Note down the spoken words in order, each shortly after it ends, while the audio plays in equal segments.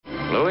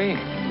we?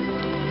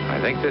 I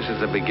think this is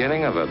the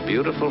beginning of a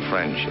beautiful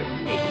friendship.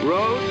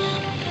 Roads?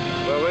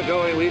 Where we're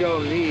going, we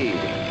don't need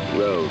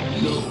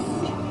roads.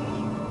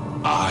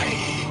 No.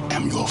 I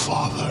am your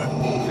father.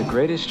 The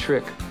greatest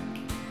trick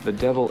the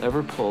devil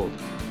ever pulled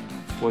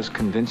was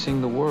convincing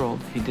the world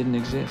he didn't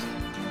exist.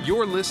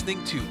 You're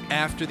listening to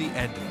After the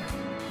Ending,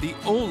 the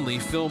only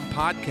film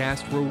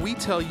podcast where we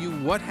tell you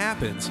what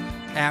happens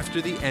after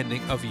the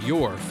ending of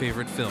your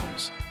favorite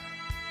films.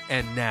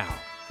 And now,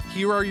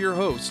 here are your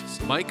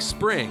hosts, Mike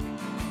Spring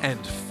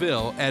and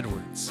Phil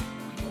Edwards.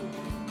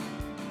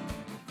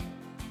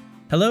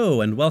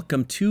 Hello and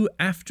welcome to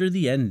After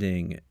the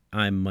Ending.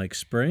 I'm Mike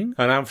Spring.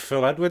 And I'm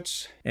Phil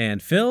Edwards.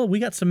 And Phil, we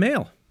got some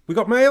mail. We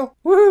got mail?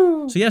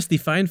 Woo! So yes, the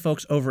fine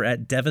folks over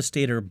at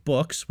Devastator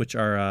Books, which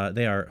are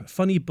they are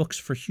funny books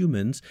for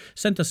humans,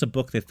 sent us a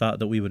book they thought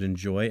that we would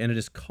enjoy, and it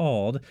is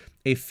called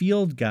A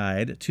Field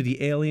Guide to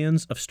the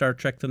Aliens of Star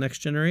Trek: The Next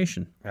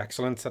Generation.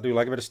 Excellent. I do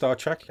like a bit of Star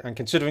Trek, and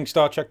considering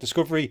Star Trek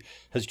Discovery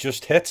has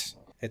just hit,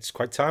 it's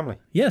quite timely.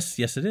 Yes,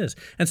 it is.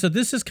 And so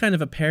this is kind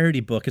of a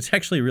parody book. It's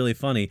actually really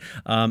funny.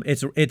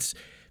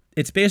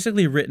 It's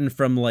basically written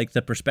from like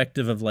the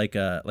perspective of like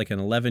an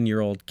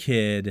 11-year-old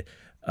kid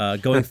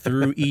going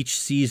through each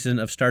season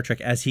of Star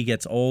Trek as he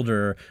gets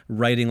older,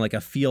 writing like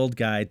a field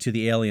guide to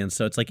the aliens.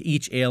 So it's like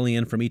each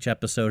alien from each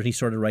episode, and he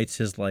sort of writes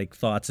his like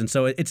thoughts. And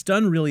so it's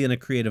done really in a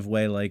creative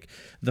way. Like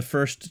the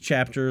first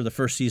chapter, the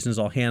first season is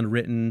all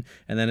handwritten,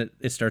 and then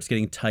it starts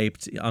getting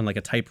typed on like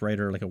a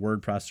typewriter, like a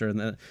word processor,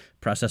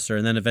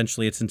 and then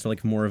eventually it's into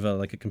like more of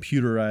a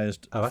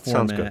computerized that format.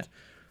 Sounds good.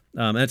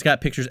 And it's got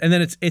pictures, and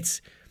then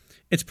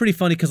it's pretty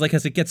funny because like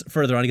as it gets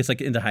further on, he gets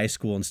like into high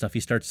school and stuff, he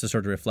starts to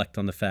sort of reflect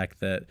on the fact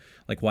that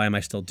like, why am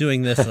I still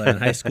doing this? In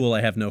high school, I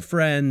have no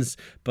friends,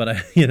 but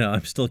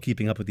I'm still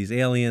keeping up with these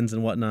aliens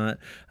and whatnot.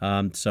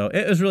 So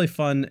it was really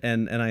fun,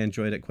 and I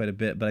enjoyed it quite a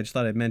bit, but I just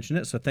thought I'd mention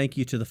it. So thank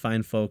you to the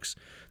fine folks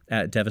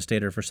at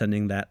Devastator for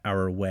sending that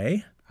our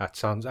way. That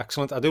sounds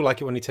excellent. I do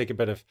like it when you take a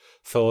bit of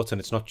thought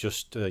and it's not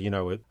just,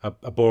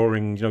 a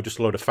boring, just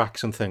a load of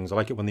facts and things. I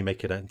like it when they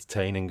make it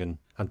entertaining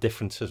and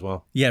different as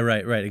well. Yeah,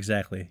 right,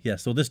 exactly. Yeah,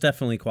 so this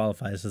definitely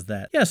qualifies as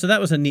that. Yeah, so that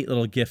was a neat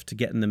little gift to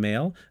get in the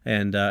mail,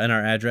 and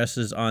our address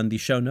is on the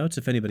show notes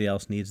if anybody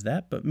else needs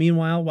that. But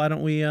meanwhile, why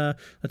don't we,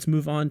 let's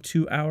move on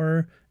to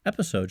our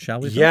episode,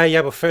 shall we?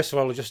 Yeah, but first of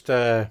all,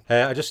 I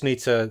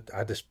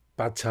had this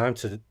bad time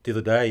the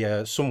other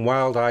day. Some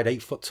wild-eyed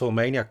 8-foot-tall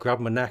maniac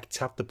grabbed my neck,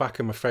 tapped the back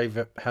of my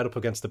favourite head up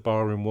against the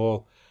barroom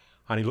wall,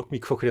 and he looked me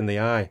crooked in the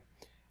eye,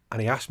 and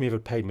he asked me if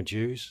I'd paid my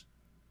dues.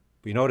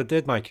 But you know what I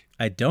did, Mike?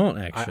 I don't,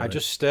 actually. I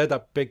just stared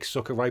that big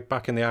sucker right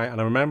back in the eye,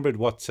 and I remembered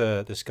what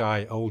this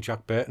guy, old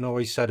Jack Burton,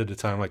 always said at a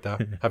time like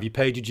that. Have you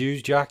paid your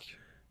dues, Jack?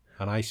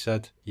 And I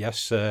said, yes,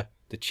 sir,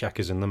 the check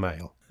is in the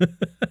mail.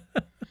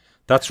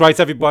 That's right,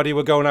 everybody.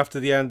 We're going after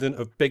the ending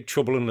of Big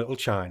Trouble in Little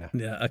China.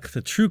 Yeah,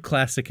 a true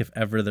classic if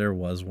ever there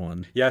was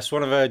one. Yes,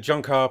 one of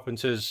John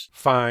Carpenter's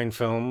fine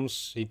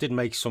films. He did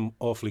make some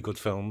awfully good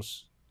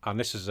films, and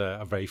this is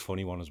a very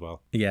funny one as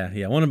well.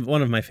 Yeah,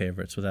 one of my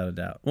favorites, without a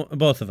doubt.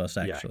 Both of us,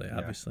 actually,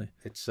 obviously.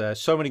 It's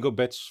so many good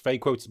bits, very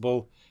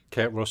quotable.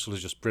 Kurt Russell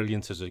is just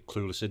brilliant as a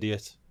clueless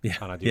idiot,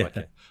 and I do like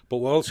it. But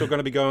we're also going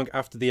to be going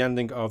after the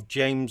ending of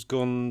James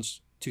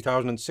Gunn's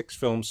 2006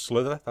 film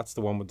Slither. That's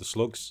the one with the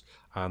slugs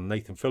and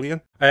Nathan Fillion.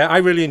 I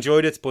really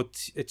enjoyed it,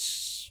 but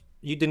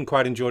you didn't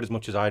quite enjoy it as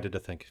much as I did, I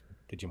think.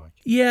 Did you, Mike?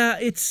 Yeah,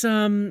 it's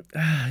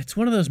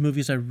one of those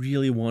movies I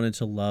really wanted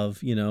to love.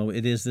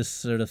 It is this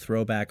sort of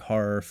throwback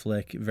horror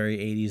flick, very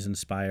 80s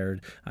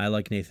inspired. I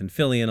like Nathan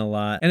Fillion a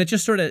lot, and it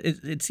just sort of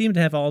it seemed to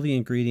have all the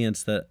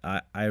ingredients that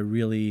I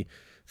really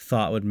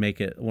thought would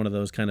make it one of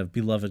those kind of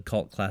beloved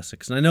cult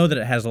classics. And I know that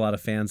it has a lot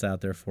of fans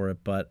out there for it,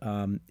 but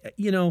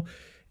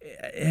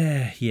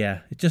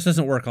it just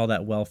doesn't work all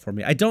that well for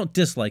me. I don't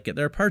dislike it.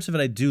 There are parts of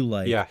it I do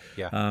like. Yeah.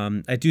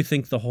 I do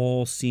think the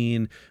whole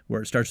scene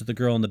where it starts with the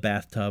girl in the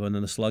bathtub and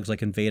then the slugs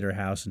like invade her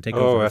house and take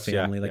over her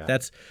family,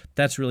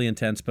 that's really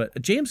intense.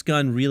 But James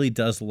Gunn really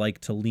does like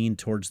to lean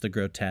towards the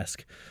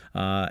grotesque,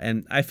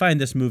 and I find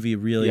this movie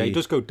really. Yeah, he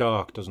does go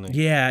dark, doesn't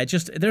he? Yeah,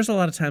 there's a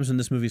lot of times when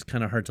this movie is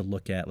kind of hard to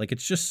look at. Like,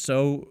 it's just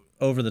so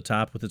over the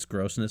top with its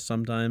grossness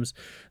sometimes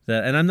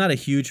and I'm not a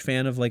huge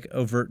fan of like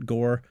overt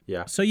gore.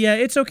 Yeah. So yeah,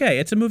 it's okay.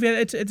 It's a movie.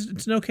 It's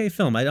an okay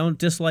film. I don't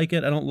dislike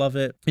it. I don't love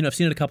it. I've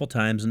seen it a couple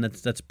times, and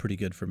that's pretty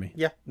good for me.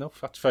 Yeah. No,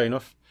 that's fair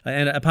enough.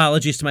 And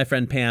apologies to my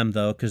friend Pam,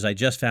 though, because I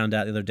just found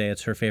out the other day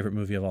it's her favorite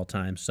movie of all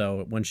time.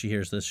 So when she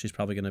hears this, she's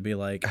probably going to be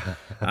like,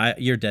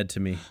 you're dead to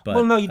me. But,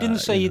 well, no, you didn't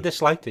say you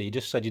disliked it. You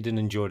just said you didn't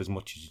enjoy it as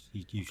much as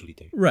you usually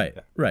do. Right,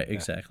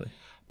 exactly.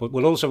 But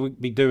we'll also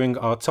be doing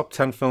our top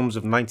 10 films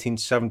of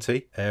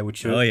 1970,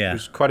 which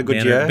was quite a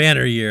good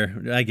banner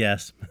year, I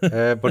guess.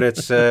 But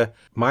it's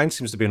mine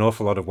seems to be an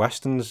awful lot of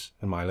Westerns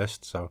in my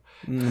list. So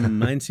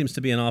mine seems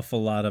to be an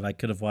awful lot of I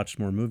could have watched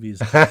more movies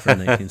for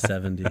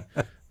 1970.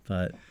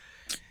 But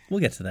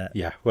we'll get to that.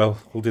 Yeah, well,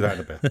 we'll do that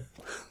in a bit.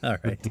 All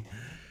right.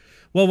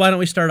 Well, why don't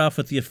we start off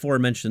with the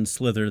aforementioned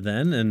Slither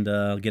then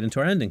and get into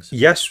our endings?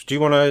 Yes. Do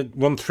you want to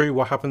run through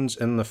what happens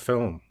in the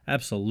film?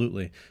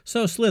 Absolutely.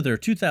 So, Slither,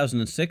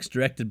 2006,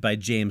 directed by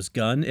James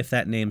Gunn. If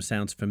that name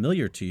sounds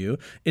familiar to you,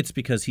 it's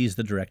because he's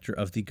the director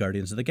of the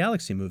Guardians of the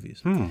Galaxy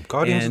movies.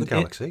 Guardians of the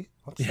Galaxy?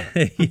 What's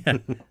that?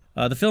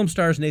 Yeah. The film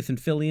stars Nathan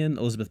Fillion,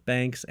 Elizabeth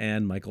Banks,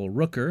 and Michael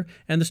Rooker,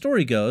 and the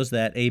story goes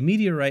that a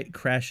meteorite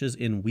crashes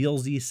in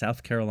Wheelsy,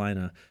 South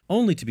Carolina,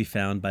 only to be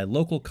found by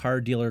local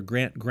car dealer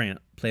Grant Grant,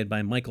 played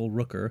by Michael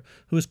Rooker,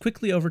 who is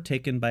quickly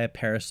overtaken by a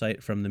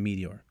parasite from the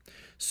meteor.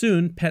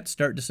 Soon, pets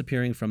start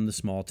disappearing from the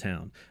small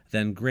town.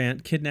 Then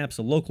Grant kidnaps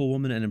a local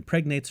woman and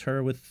impregnates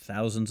her with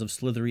thousands of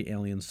slithery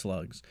alien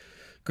slugs.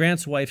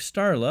 Grant's wife,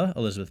 Starla,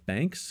 Elizabeth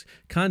Banks,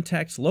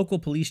 contacts local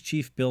police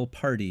chief Bill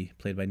Pardee,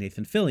 played by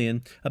Nathan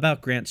Fillion,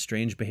 about Grant's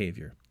strange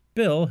behavior.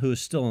 Bill, who is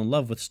still in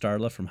love with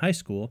Starla from high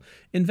school,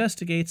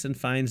 investigates and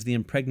finds the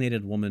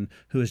impregnated woman,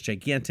 who is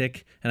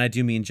gigantic, and I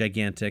do mean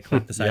gigantic,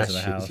 like the size of a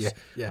house.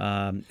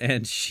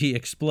 And she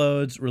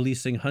explodes,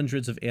 releasing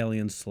hundreds of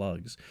alien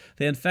slugs.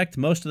 They infect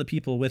most of the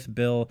people with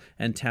Bill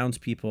and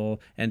townspeople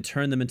and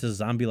turn them into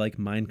zombie-like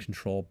mind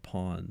control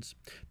pawns.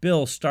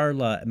 Bill,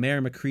 Starla,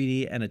 Mayor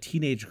McCready, and a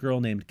teenage girl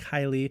named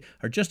Kylie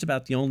are just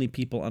about the only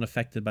people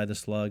unaffected by the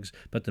slugs,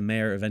 but the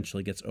mayor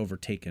eventually gets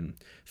overtaken.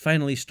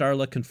 Finally,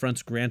 Starla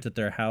confronts Grant at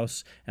their house,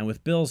 and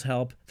with Bill's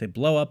help, they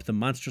blow up the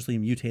monstrously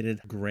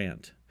mutated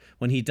Grant.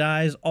 When he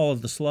dies, all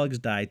of the slugs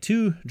die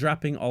too,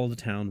 dropping all of the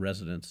town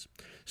residents.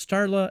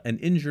 Starla, an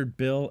injured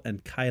Bill,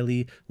 and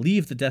Kylie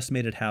leave the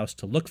decimated house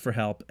to look for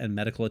help and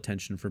medical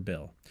attention for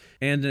Bill.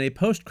 And in a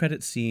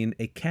post-credit scene,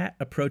 a cat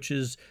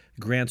approaches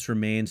Grant's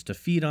remains to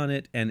feed on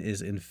it and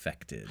is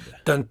infected.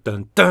 Dun,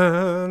 dun,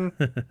 dun.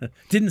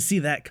 Didn't see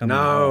that coming.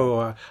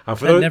 No.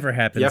 That never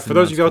happens. Yeah, for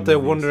those of you out there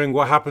wondering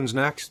what happens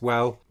next,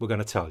 well, we're going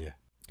to tell you.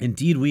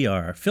 Indeed we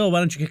are. Phil, why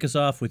don't you kick us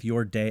off with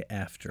your day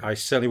after? I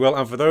certainly will.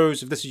 And for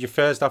those, if this is your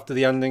first after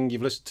the ending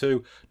you've listened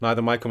to,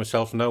 neither Mike or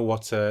myself know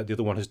what the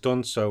other one has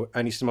done, so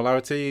any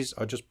similarities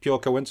are just pure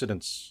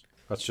coincidence.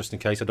 That's just in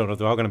case. I don't know if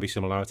there are going to be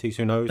similarities.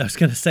 Who knows? I was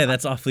going to say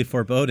that's awfully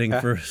foreboding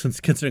since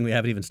considering we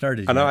haven't even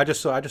started yet. I know. I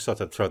just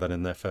thought I'd throw that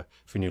in there for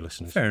new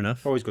listeners. Fair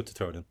enough. Always good to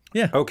throw it in.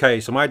 Yeah. Okay,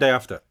 so my day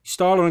after.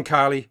 Starla and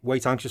Kylie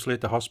wait anxiously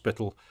at the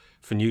hospital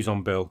for news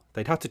on Bill.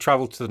 They'd had to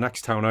travel to the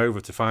next town over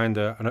to find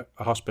a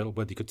hospital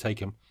where they could take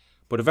him.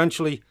 But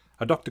eventually,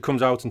 a doctor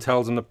comes out and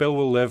tells him that Bill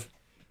will live,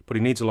 but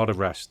he needs a lot of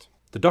rest.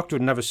 The doctor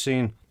had never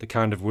seen the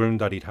kind of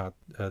wound that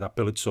that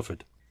Bill had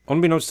suffered.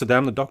 Unbeknownst to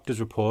them, the doctor's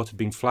report had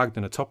been flagged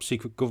in a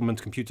top-secret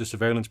government computer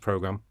surveillance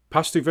program.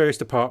 Passed through various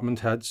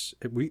department heads,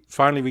 it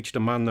finally reached a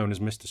man known as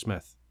Mr.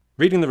 Smith.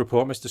 Reading the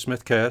report, Mr.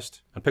 Smith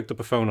cursed and picked up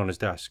a phone on his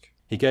desk.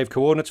 He gave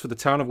coordinates for the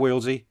town of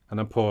Wheelsy and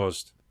then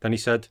paused. Then he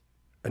said,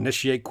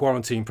 "Initiate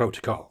quarantine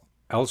protocol."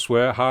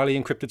 Elsewhere, a highly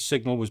encrypted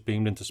signal was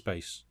beamed into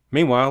space.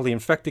 Meanwhile, the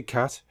infected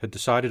cat had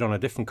decided on a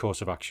different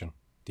course of action.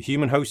 The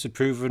human host had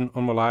proven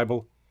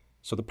unreliable,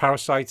 so the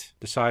parasite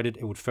decided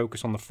it would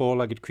focus on the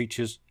four-legged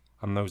creatures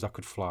and those that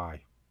could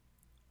fly.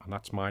 And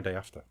that's my day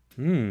after.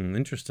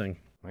 Interesting.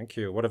 Thank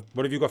you. What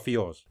have you got for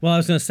yours? Well, I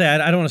was going to say,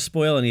 I don't want to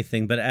spoil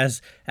anything, but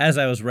as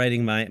I was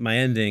writing my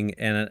ending,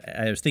 and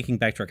I was thinking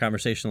back to our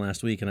conversation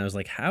last week, and I was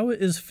like, how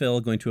is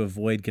Phil going to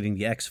avoid getting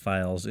the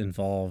X-Files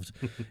involved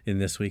in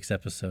this week's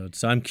episode?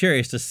 So I'm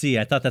curious to see.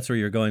 I thought that's where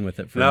you were going with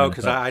it. No,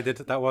 because I did.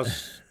 That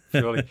was...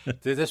 Surely.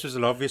 This was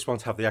an obvious one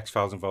to have the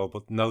X-Files involved,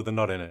 but no, they're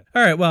not in it.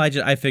 All right, well,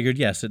 I figured,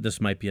 yes,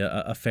 this might be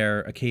a fair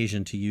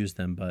occasion to use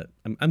them, but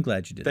I'm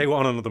glad you did. They were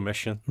on another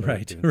mission.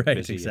 Right,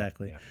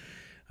 exactly. Yeah.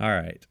 All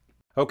right.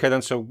 Okay,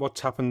 then, so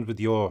what's happened with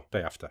your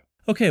day after?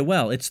 Okay,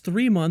 well, it's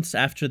 3 months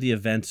after the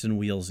events in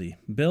Wheelsy.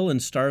 Bill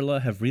and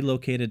Starla have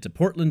relocated to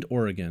Portland,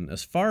 Oregon,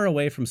 as far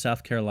away from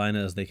South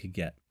Carolina as they could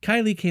get.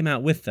 Kylie came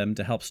out with them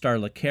to help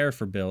Starla care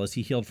for Bill as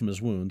he healed from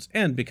his wounds,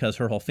 and because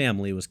her whole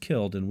family was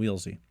killed in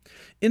Wheelsy.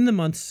 In the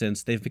months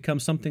since, they've become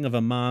something of a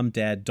mom,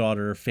 dad,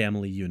 daughter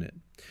family unit.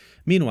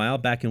 Meanwhile,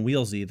 back in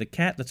Wheelsy, the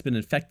cat that's been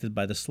infected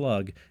by the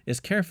slug is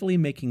carefully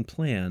making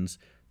plans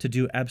to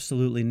do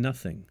absolutely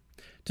nothing.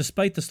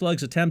 Despite the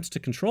slug's attempts to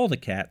control the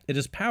cat, it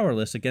is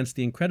powerless against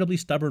the incredibly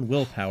stubborn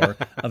willpower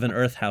of an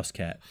Earth house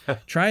cat.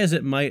 Try as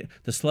it might,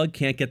 the slug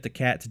can't get the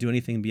cat to do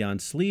anything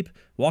beyond sleep,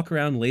 walk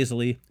around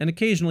lazily, and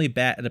occasionally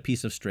bat at a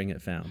piece of string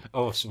it found.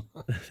 Awesome.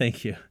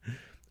 Thank you.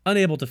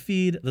 Unable to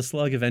feed, the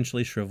slug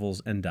eventually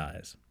shrivels and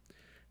dies.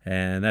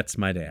 And that's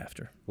my day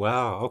after.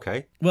 Wow,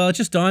 okay. Well, it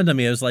just dawned on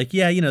me. I was like,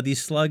 yeah, these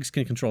slugs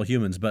can control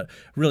humans, but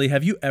really,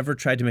 have you ever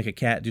tried to make a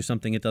cat do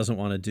something it doesn't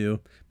want to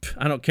do?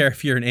 I don't care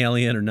if you're an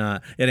alien or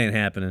not. It ain't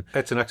happening.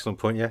 That's an excellent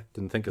point, yeah.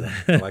 Didn't think of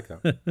that. I like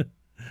that.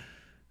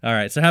 All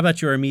right, so how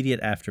about your immediate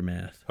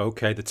aftermath?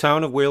 Okay, the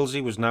town of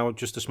Wheelsy was now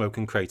just a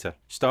smoking crater.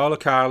 Starla,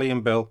 Kylie,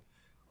 and Bill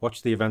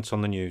watched the events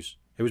on the news.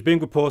 It was being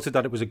reported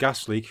that it was a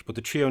gas leak, but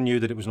the trio knew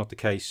that it was not the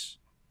case.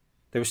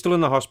 They were still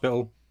in the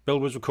hospital. Bill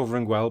was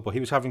recovering well, but he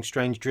was having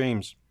strange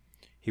dreams.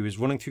 He was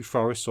running through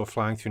forests or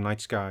flying through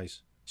night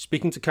skies.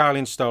 Speaking to Kylie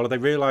and Starla, they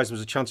realised there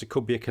was a chance it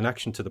could be a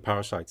connection to the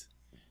parasite.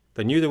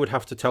 They knew they would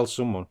have to tell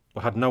someone,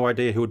 but had no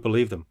idea who would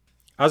believe them.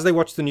 As they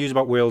watched the news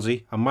about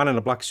Walesy, a man in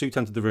a black suit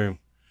entered the room.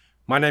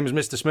 "My name is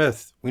Mr.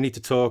 Smith. We need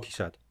to talk," he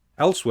said.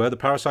 Elsewhere, the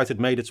parasite had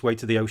made its way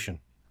to the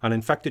ocean. An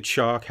infected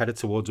shark headed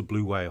towards a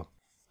blue whale.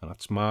 And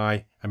that's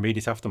my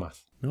immediate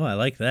aftermath. Oh, I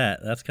like that.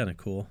 That's kind of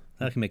cool.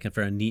 That can make it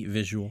for a neat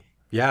visual.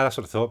 Yeah, that's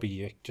what I thought.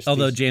 But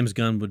although James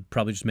Gunn would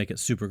probably just make it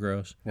super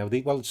gross. Yeah,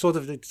 it's all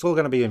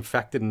going to be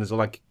infected, and there's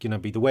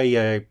be the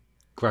way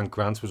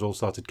Grant was all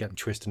started getting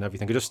twisted and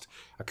everything. Just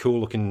a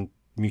cool looking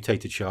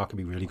mutated shark would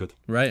be really good.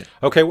 Right.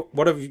 Okay,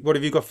 what have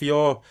you got for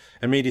your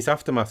immediate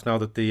aftermath now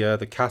that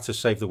the cat has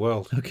saved the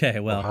world? Okay,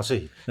 well, or has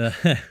he?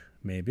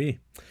 Maybe.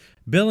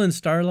 Bill and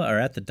Starla are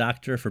at the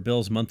doctor for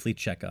Bill's monthly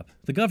checkup.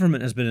 The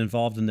government has been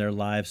involved in their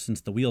lives since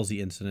the Walesy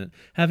incident,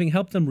 having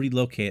helped them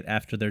relocate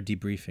after their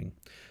debriefing.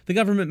 The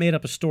government made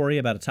up a story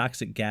about a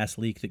toxic gas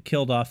leak that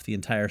killed off the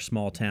entire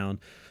small town,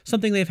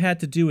 something they've had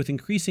to do with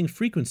increasing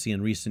frequency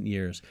in recent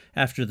years,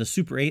 after the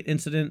Super 8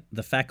 incident,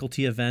 the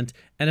faculty event,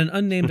 and an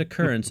unnamed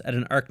occurrence at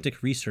an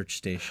Arctic research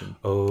station.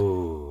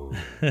 Oh.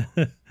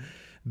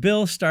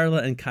 Bill,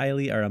 Starla, and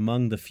Kylie are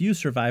among the few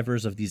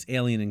survivors of these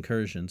alien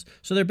incursions,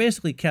 so they're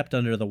basically kept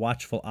under the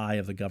watchful eye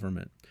of the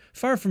government.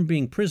 Far from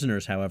being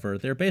prisoners, however,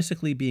 they're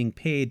basically being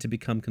paid to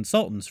become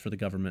consultants for the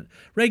government,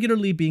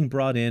 regularly being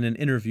brought in and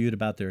interviewed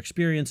about their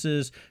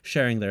experiences,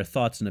 sharing their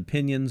thoughts and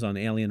opinions on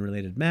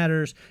alien-related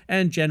matters,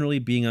 and generally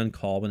being on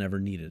call whenever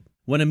needed.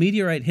 When a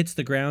meteorite hits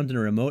the ground in a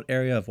remote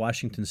area of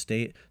Washington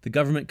state, the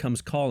government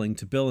comes calling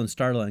to Bill and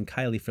Starla and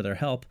Kylie for their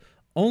help,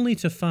 only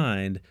to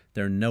find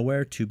they're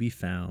nowhere to be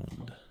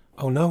found.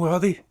 Oh no, are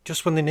they?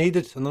 Just when they need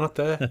it and they're not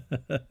there?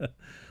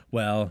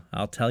 Well,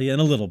 I'll tell you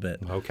in a little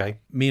bit. Okay.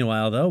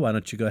 Meanwhile, though, why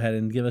don't you go ahead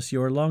and give us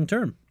your long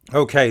term?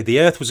 Okay, the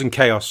Earth was in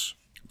chaos.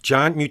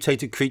 Giant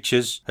mutated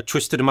creatures, a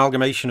twisted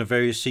amalgamation of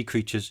various sea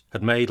creatures,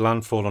 had made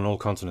landfall on all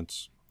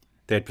continents.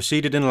 They had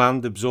proceeded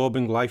inland,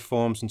 absorbing life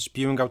forms and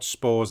spewing out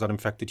spores that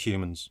infected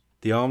humans.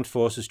 The armed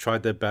forces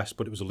tried their best,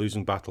 but it was a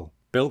losing battle.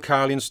 Bill,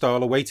 Kylie and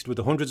Starla waited with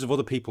the hundreds of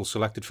other people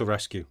selected for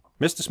rescue.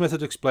 Mr. Smith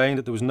had explained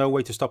that there was no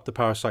way to stop the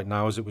parasite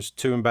now as it was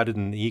too embedded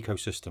in the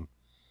ecosystem.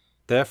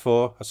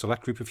 Therefore, a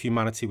select group of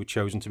humanity were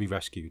chosen to be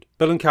rescued.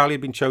 Bill and Kylie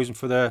had been chosen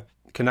for their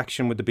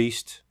connection with the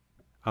beast,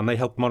 and they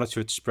helped monitor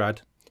its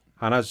spread.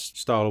 And as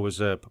Starla was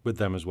with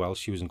them as well,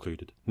 she was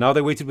included. Now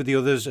they waited with the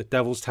others at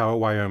Devil's Tower,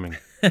 Wyoming.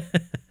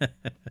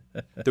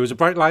 There was a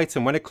bright light,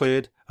 and when it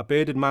cleared, a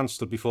bearded man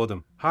stood before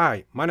them.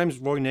 "Hi, my name's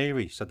Roy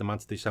Neary," said the man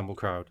to the assembled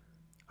crowd.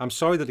 "I'm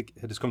sorry that it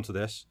has come to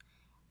this.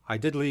 I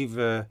did leave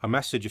a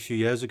message a few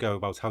years ago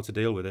about how to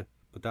deal with it,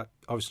 but that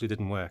obviously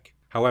didn't work.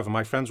 However,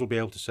 my friends will be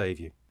able to save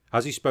you."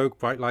 As he spoke,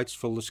 bright lights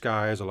filled the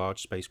sky as a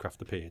large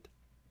spacecraft appeared.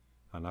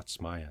 And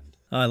that's my end.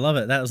 Oh, I love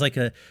it. That was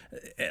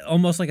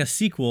almost like a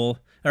sequel,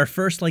 our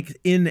first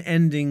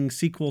ending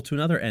sequel to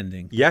another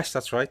ending. Yes,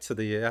 that's right.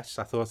 I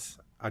thought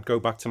I'd go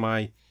back to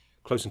my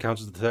Close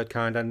Encounters of the Third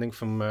Kind ending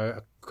from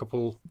a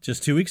couple...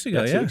 Just 2 weeks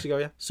ago, yeah. 2 weeks ago,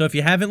 yeah. So if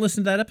you haven't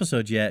listened to that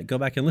episode yet, go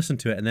back and listen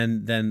to it,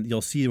 and then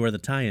you'll see where the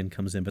tie-in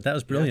comes in. But that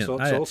was brilliant.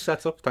 Yeah, it's all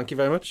set up. Thank you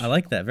very much. I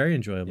like that. Very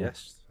enjoyable.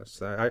 Yes.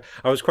 I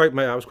was quite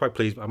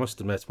pleased. I must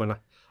admit, when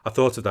I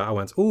thought of that, I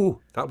went, "Ooh,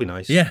 that'll be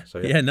nice." Yeah.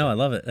 So, no, I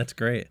love it. That's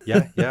great.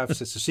 Yeah.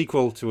 It's a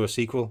sequel to a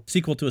sequel.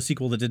 Sequel to a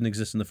sequel that didn't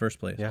exist in the first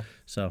place. Yeah.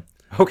 So...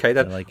 Okay,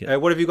 then. I like it.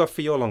 What have you got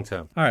for your long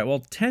term? All right, well,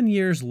 10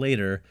 years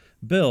later,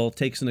 Bill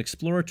takes an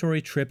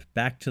exploratory trip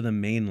back to the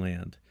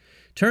mainland.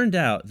 Turned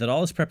out that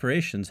all his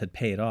preparations had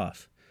paid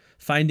off.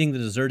 Finding the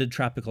deserted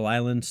tropical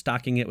island,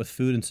 stocking it with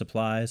food and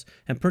supplies,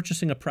 and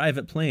purchasing a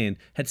private plane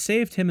had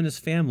saved him and his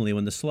family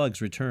when the slugs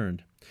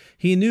returned.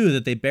 He knew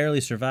that they barely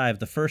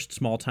survived the first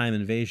small-time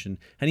invasion,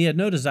 and he had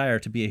no desire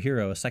to be a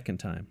hero a second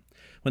time.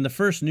 When the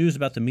first news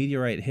about the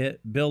meteorite hit,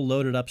 Bill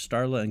loaded up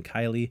Starla and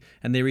Kylie,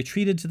 and they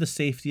retreated to the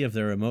safety of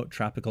their remote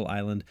tropical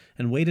island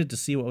and waited to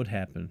see what would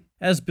happen.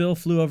 As Bill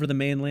flew over the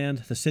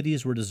mainland, the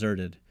cities were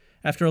deserted.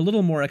 After a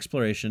little more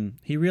exploration,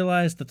 he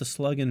realized that the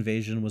slug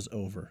invasion was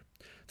over.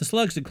 The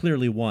slugs had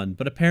clearly won,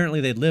 but apparently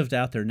they'd lived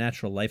out their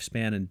natural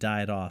lifespan and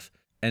died off,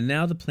 and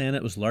now the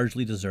planet was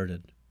largely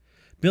deserted.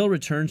 Bill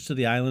returns to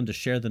the island to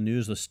share the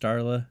news with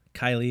Starla,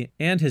 Kylie,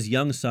 and his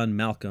young son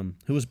Malcolm,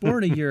 who was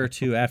born a year or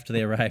two after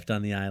they arrived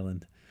on the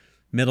island.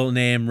 Middle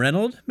name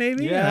Reynolds,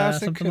 maybe? Yeah,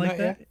 something like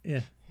that. Yeah,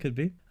 could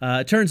be.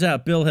 It turns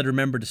out Bill had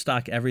remembered to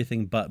stock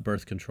everything but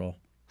birth control.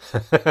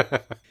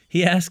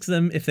 He asks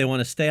them if they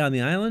want to stay on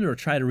the island or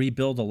try to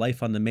rebuild a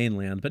life on the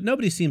mainland, but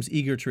nobody seems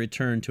eager to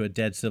return to a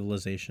dead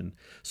civilization.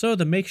 So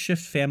the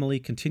makeshift family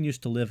continues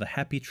to live a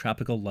happy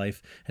tropical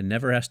life and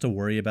never has to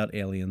worry about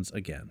aliens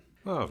again.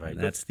 Oh, very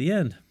good. That's the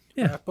end.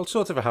 Yeah. Well,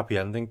 sort of a happy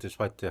ending,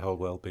 despite the whole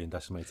world being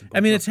decimated.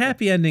 I mean, it's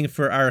happy ending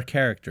for our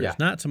characters, Yeah.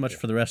 not so much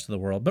for the rest of the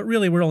world. But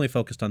really, we're only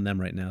focused on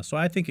them right now, so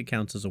I think it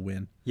counts as a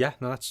win. Yeah,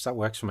 no, that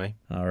works for me.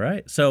 All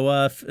right.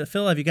 So,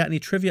 Phil, have you got any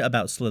trivia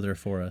about Slither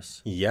for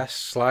us? Yes,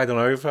 slide on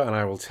over and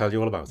I will tell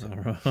you all about it.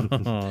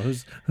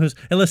 Who's?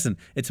 Hey, listen,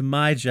 it's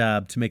my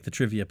job to make the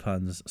trivia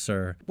puns,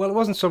 sir. Well, it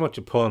wasn't so much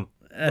a pun.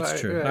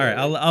 That's true. All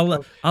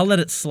right, I'll let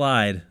it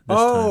slide this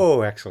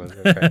time. Excellent.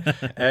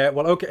 Okay.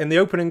 Okay. In the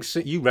opening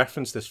scene, you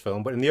referenced this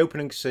film, but in the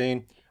opening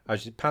scene,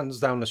 As it pans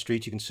down the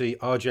street, you can see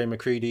R.J.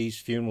 McCready's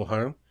funeral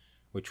home,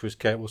 which was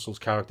Kurt Russell's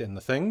character in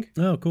The Thing.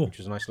 Oh, cool. Which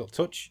was a nice little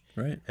touch.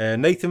 Right.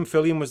 Nathan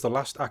Fillion was the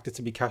last actor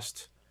to be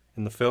cast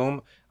in the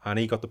film, and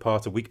he got the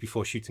part a week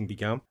before shooting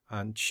began.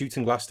 And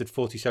shooting lasted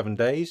 47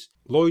 days.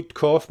 Lloyd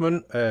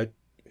Kaufman,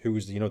 who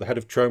was the head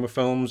of Troma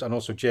Films and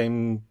also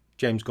James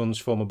Gunn's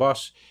former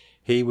boss,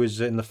 he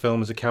was in the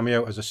film as a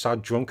cameo as a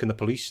sad drunk in the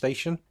police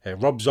station.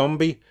 Rob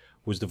Zombie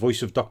was the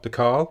voice of Dr.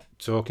 Carl,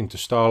 talking to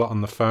Starla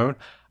on the phone.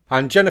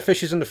 And Jenna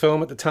Fisher's in the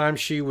film. At the time,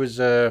 she was,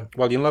 you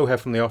know her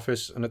from The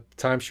Office, and at the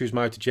time she was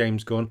married to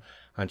James Gunn,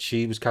 and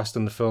she was cast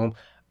in the film.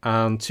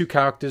 And two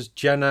characters,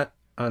 Jenna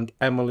and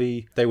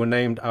Emily, they were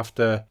named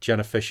after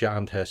Jenna Fisher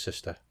and her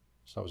sister.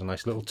 So that was a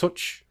nice little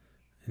touch.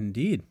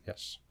 Indeed.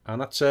 Yes.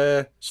 And that's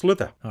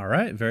Slither. All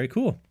right, very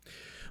cool.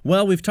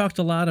 Well, we've talked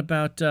a lot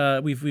about,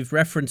 we've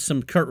referenced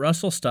some Kurt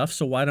Russell stuff,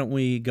 so why don't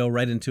we go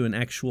right into an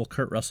actual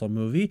Kurt Russell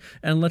movie,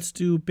 and let's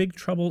do Big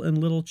Trouble in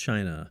Little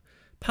China.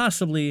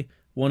 Possibly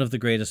one of the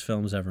greatest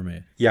films ever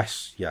made.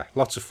 Yes, yeah,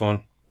 lots of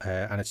fun,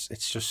 and it's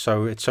just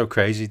so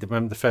crazy. I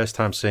remember the first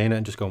time seeing it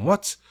and just going,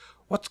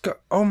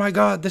 oh my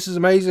God, this is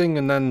amazing,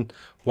 and then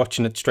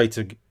watching it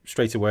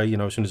straight away,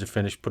 as soon as it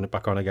finished, putting it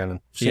back on again, and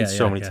seen it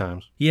so many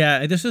times.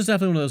 Yeah, this is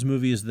definitely one of those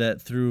movies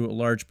that through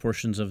large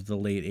portions of the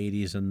late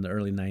 80s and the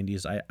early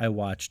 90s, I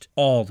watched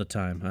all the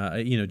time.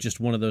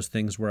 Just one of those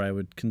things where I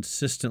would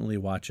consistently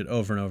watch it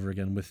over and over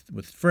again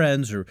with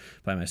friends or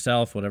by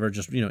myself, whatever,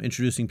 just,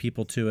 introducing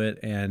people to it.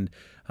 And,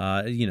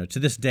 to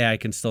this day, I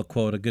can still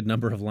quote a good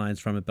number of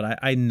lines from it, but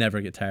I never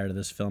get tired of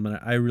this film, and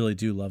I really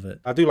do love it.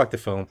 I do like the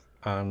film,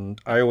 and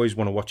I always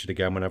want to watch it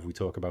again whenever we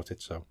talk about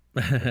it, so.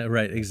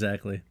 Right,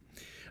 exactly.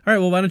 All right,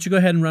 well, why don't you go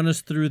ahead and run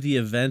us through the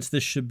events?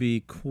 This should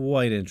be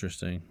quite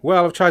interesting.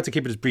 Well, I've tried to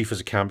keep it as brief as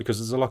I can because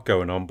there's a lot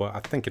going on, but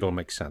I think it all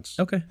makes sense.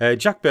 Okay.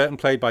 Jack Burton,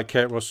 played by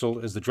Kurt Russell,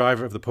 is the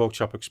driver of the Pork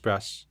Chop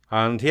Express,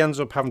 and he ends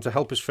up having to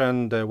help his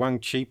friend Wang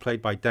Chi,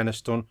 played by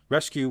Dennis Dunn,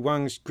 rescue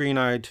Wang's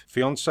green-eyed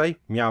fiancée,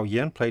 Miao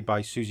Yin, played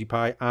by Susie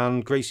Pai,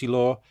 and Gracie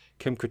Law,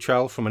 Kim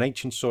Cattrall, from an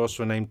ancient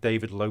sorcerer named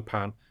David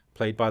Lopan,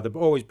 played by the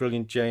always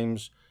brilliant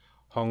James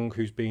Hong,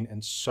 who's been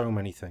in so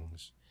many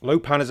things.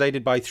 Lopan is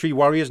aided by three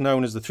warriors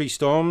known as the Three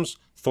Storms,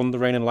 Thunder,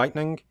 Rain and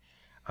Lightning,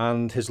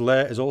 and his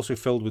lair is also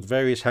filled with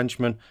various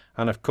henchmen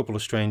and a couple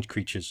of strange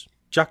creatures.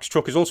 Jack's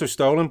truck is also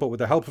stolen, but with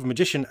the help of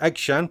magician Egg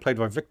Shen, played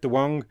by Victor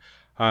Wong,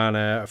 and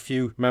a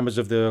few members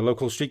of the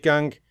local street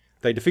gang,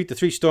 they defeat the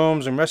Three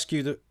Storms and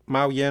rescue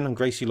Mao Yin and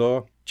Gracie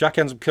Law. Jack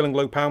ends up killing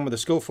Lopan with a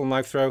skillful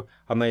knife throw,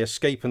 and they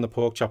escape in the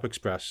Pork Chop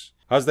Express.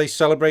 As they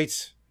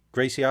celebrate,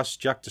 Gracie asks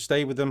Jack to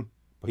stay with them,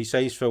 but he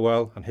says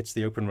farewell and hits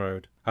the open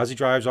road. As he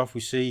drives off,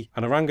 we see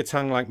an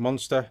orangutan-like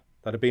monster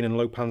that had been in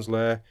Lopan's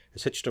lair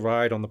is hitched a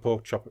ride on the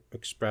Pork Chop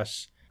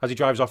Express as he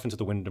drives off into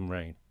the wind and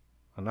rain.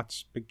 And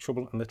that's Big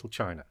Trouble in Little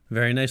China.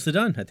 Very nicely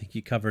done. I think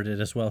you covered it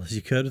as well as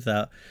you could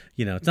without,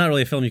 it's not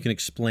really a film you can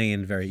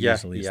explain very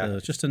easily. Yeah. So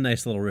it's just a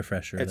nice little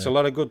refresher. It's a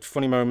lot of good,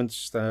 funny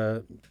moments.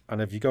 And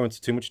if you go into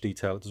too much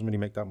detail, it doesn't really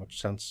make that much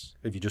sense.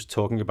 If you're just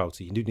talking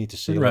about it, you do need to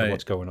see a lot of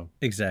what's going on.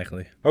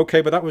 Exactly. Okay,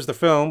 but that was the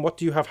film. What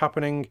do you have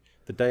happening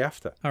the day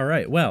after? All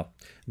right. Well,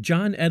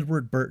 John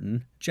Edward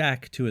Burton,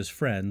 Jack to his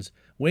friends,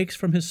 wakes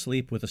from his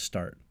sleep with a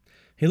start.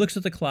 He looks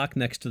at the clock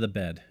next to the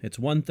bed. It's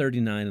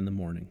 1:39 in the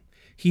morning.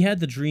 He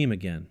had the dream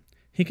again.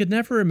 He could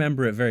never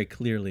remember it very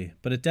clearly,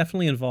 but it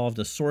definitely involved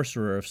a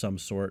sorcerer of some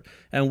sort,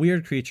 and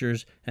weird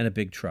creatures, and a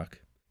big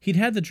truck. He'd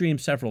had the dream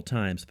several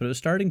times, but it was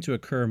starting to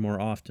occur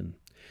more often.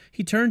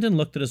 He turned and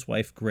looked at his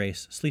wife,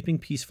 Grace, sleeping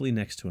peacefully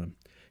next to him.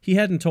 He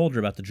hadn't told her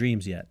about the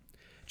dreams yet.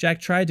 Jack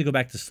tried to go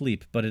back to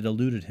sleep, but it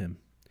eluded him.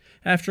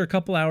 After a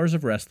couple hours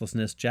of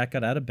restlessness, Jack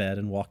got out of bed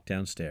and walked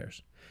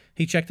downstairs.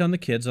 He checked on the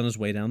kids on his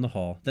way down the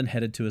hall, then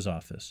headed to his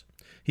office.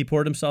 He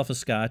poured himself a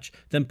scotch,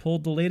 then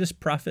pulled the latest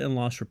profit and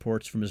loss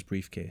reports from his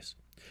briefcase.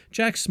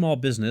 Jack's small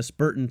business,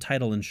 Burton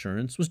Title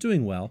Insurance, was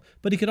doing well,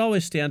 but he could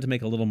always stand to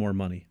make a little more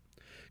money.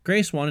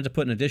 Grace wanted to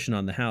put an addition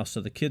on the house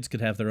so the kids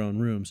could have their own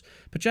rooms,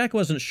 but Jack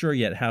wasn't sure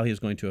yet how he was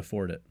going to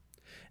afford it.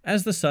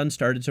 As the sun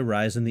started to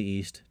rise in the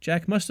east,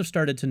 Jack must have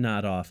started to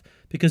nod off,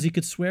 because he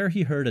could swear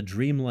he heard a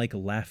dreamlike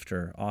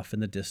laughter off in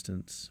the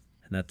distance.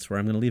 And that's where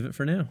I'm going to leave it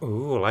for now.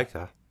 Ooh, I like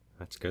that.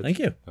 That's good. Thank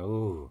you.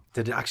 Oh,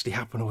 did it actually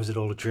happen, or was it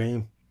all a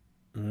dream?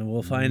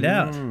 We'll find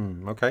out.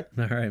 Okay.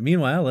 All right.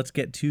 Meanwhile, let's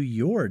get to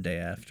your day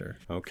after.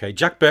 Okay.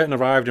 Jack Burton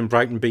arrived in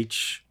Brighton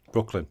Beach,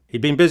 Brooklyn.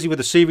 He'd been busy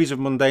with a series of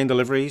mundane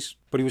deliveries,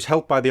 but he was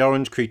helped by the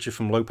orange creature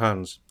from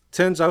Lopan's.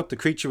 Turns out the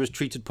creature was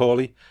treated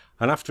poorly,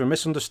 and after a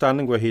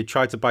misunderstanding where he had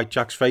tried to bite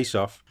Jack's face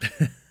off,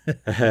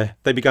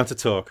 they began to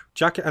talk.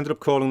 Jack ended up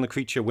calling the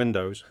creature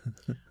Windows,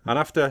 and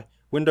after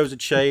Windows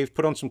had shaved,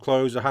 put on some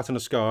clothes, a hat and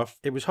a scarf,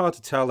 it was hard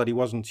to tell that he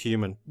wasn't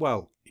human.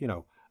 Well,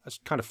 a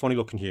kind of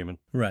funny-looking human.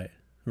 Right.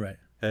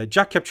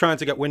 Jack kept trying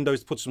to get Windows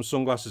to put some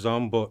sunglasses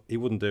on, but he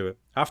wouldn't do it.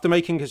 After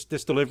making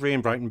this delivery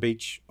in Brighton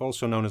Beach,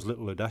 also known as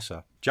Little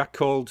Odessa, Jack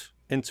called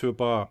into a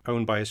bar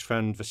owned by his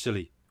friend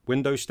Vasily.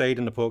 Windows stayed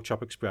in the Pork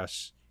Chop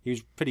Express. He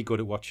was pretty good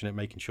at watching it,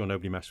 making sure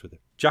nobody messed with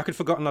it. Jack had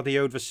forgotten that he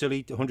owed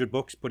Vasily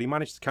 $100, but he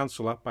managed to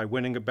cancel that by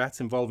winning a bet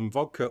involving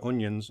vodka,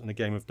 onions, and a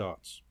game of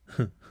darts.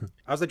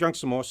 As they drank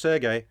some more,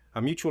 Sergei,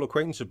 a mutual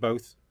acquaintance of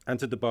both,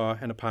 entered the bar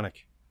in a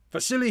panic.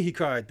 "Vasily," he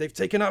cried, "they've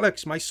taken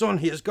Alex, my son,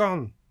 he is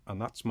gone."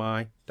 And that's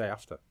my day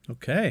after.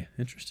 Okay,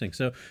 interesting.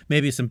 So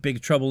maybe some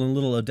big trouble in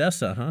Little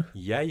Odessa, huh?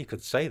 Yeah, you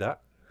could say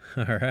that.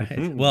 All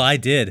right. Well, I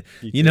did.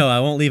 You know, I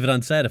won't leave it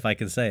unsaid if I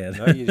can say it.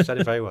 No, you said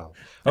it very well.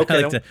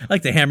 Okay. I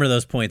like to hammer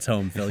those points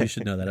home, Phil. You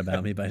should know that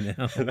about me by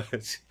now.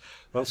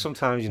 Well,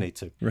 sometimes you need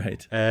to.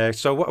 Right.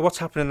 So what's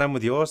happening then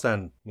with yours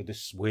then, with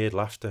this weird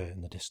laughter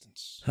in the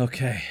distance?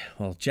 Okay.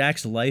 Well,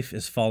 Jack's life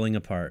is falling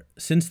apart.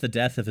 Since the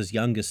death of his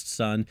youngest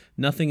son,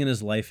 nothing in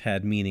his life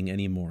had meaning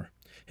anymore.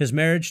 His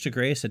marriage to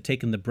Grace had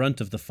taken the brunt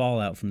of the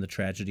fallout from the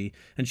tragedy,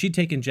 and she'd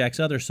taken Jack's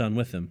other son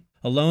with him.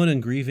 Alone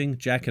and grieving,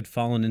 Jack had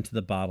fallen into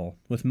the bottle,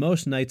 with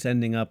most nights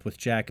ending up with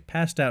Jack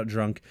passed out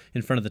drunk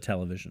in front of the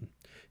television.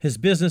 His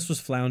business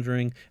was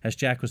floundering, as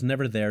Jack was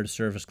never there to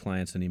serve his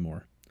clients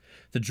anymore.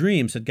 The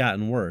dreams had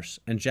gotten worse,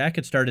 and Jack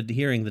had started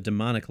hearing the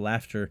demonic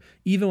laughter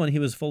even when he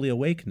was fully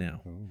awake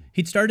now.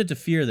 He'd started to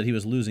fear that he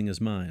was losing his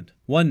mind.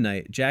 One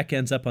night, Jack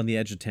ends up on the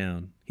edge of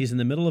town. He's in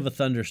the middle of a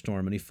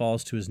thunderstorm, and he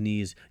falls to his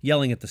knees,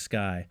 yelling at the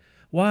sky.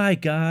 "Why,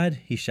 God,"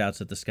 he shouts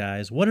at the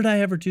skies, "what did I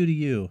ever do to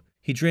you?"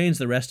 He drains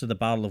the rest of the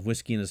bottle of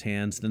whiskey in his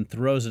hands, then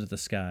throws it at the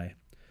sky.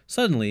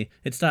 Suddenly,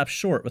 it stops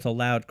short with a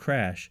loud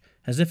crash,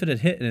 as if it had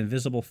hit an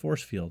invisible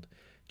force field.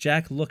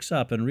 Jack looks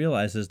up and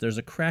realizes there's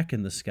a crack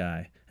in the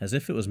sky, as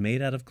if it was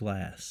made out of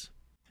glass.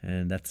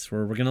 And that's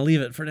where we're going to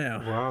leave it for now.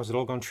 Wow, has it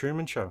all gone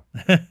Truman Show?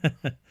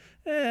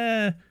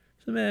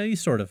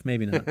 Sort of,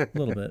 maybe not, a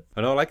little bit.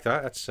 I know, I like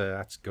that.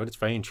 That's good. It's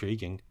very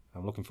intriguing.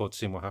 I'm looking forward to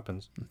seeing what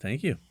happens.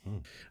 Thank you.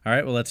 All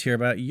right, well, let's hear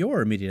about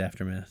your immediate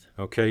aftermath.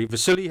 Okay,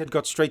 Vasily had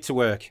got straight to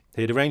work.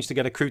 He had arranged to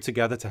get a crew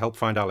together to help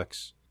find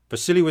Alex.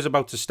 Vasily was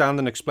about to stand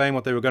and explain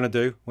what they were going to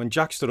do when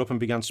Jack stood up and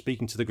began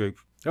speaking to the group.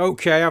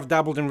 "Okay, I've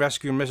dabbled in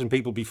rescuing missing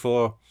people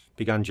before,"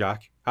 began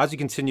Jack. As he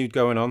continued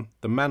going on,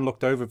 the men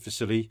looked over at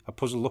Vasily, a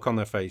puzzled look on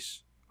their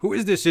face. "Who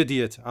is this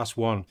idiot?" asked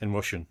one in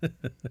Russian.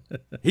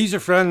 "He's a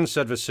friend,"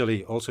 said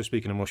Vasily, also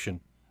speaking in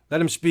Russian.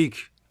 "Let him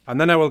speak, and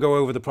then I will go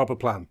over the proper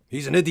plan."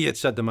 "He's an idiot,"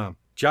 said the man.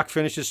 Jack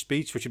finished his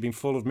speech, which had been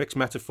full of mixed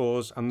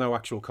metaphors and no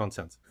actual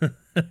content.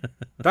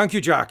 "Thank you,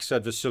 Jack,"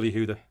 said Vasily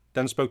Huda,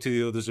 then spoke to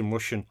the others in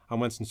Russian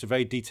and went into a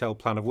very detailed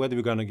plan of where they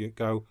were going to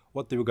go,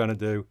 what they were going to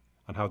do,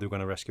 and how they were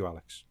going to rescue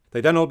Alex. They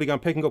then all began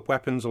picking up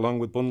weapons along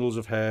with bundles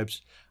of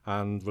herbs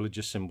and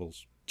religious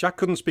symbols. Jack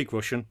couldn't speak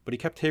Russian, but he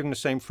kept hearing the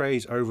same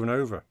phrase over and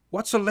over.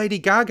 "What's a Lady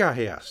Gaga?"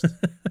 he asked.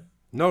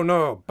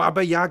 No,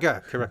 Baba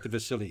Yaga," corrected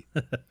Vasily.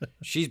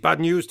 "She's bad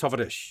news,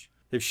 Tovarish.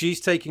 If she's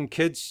taking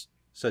kids,"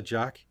 said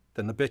Jack,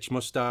 "then the bitch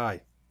must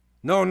die."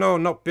 No,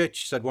 not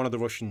bitch," said one of the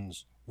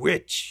Russians.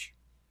 "Witch."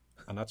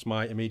 And that's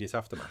my immediate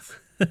aftermath.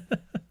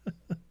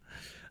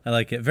 I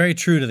like it. Very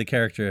true to the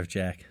character of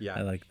Jack. Yeah,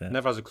 I like that.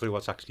 Never has a clue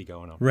what's actually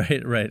going on.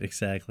 Right,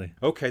 exactly.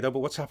 Okay, though, but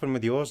what's happened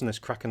with yours in this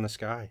crack in the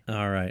sky?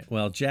 All right.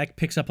 Well, Jack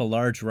picks up a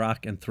large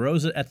rock and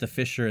throws it at the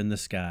fissure in the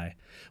sky.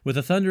 With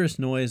a thunderous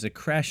noise, it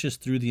crashes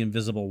through the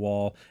invisible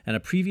wall, and a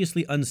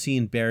previously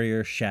unseen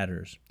barrier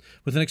shatters.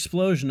 With an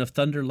explosion of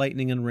thunder,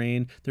 lightning, and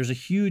rain, there's a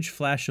huge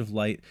flash of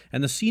light,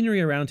 and the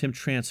scenery around him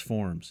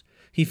transforms.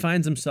 He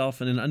finds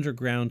himself in an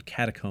underground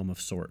catacomb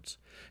of sorts.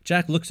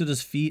 Jack looks at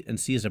his feet and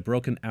sees a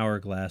broken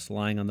hourglass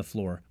lying on the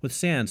floor, with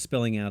sand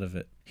spilling out of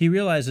it. He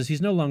realizes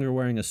he's no longer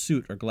wearing a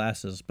suit or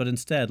glasses, but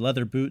instead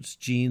leather boots,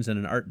 jeans, and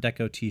an Art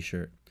Deco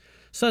t-shirt.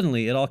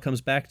 Suddenly, it all comes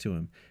back to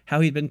him,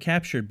 how he'd been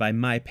captured by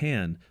Mai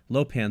Pan,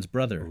 Lopan's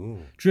brother.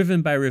 Ooh.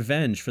 Driven by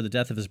revenge for the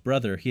death of his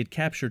brother, he had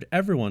captured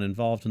everyone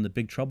involved in the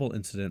Big Trouble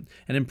incident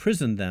and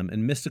imprisoned them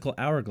in mystical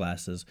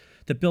hourglasses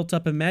that built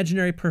up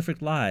imaginary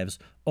perfect lives,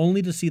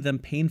 only to see them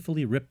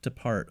painfully ripped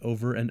apart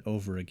over and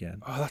over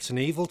again. Oh, that's an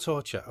evil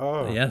torture.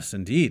 Oh. Yes,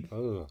 indeed.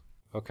 Oh,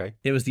 okay.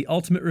 It was the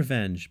ultimate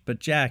revenge, but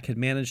Jack had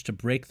managed to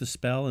break the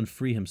spell and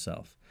free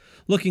himself.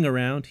 Looking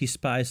around, he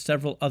spies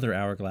several other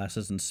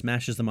hourglasses and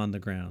smashes them on the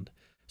ground.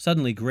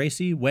 Suddenly,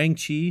 Gracie, Wang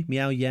Chi,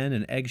 Miao Yen,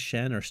 and Egg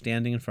Shen are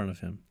standing in front of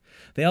him.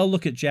 They all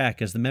look at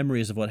Jack as the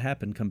memories of what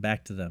happened come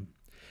back to them.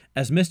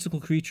 As mystical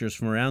creatures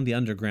from around the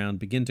underground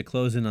begin to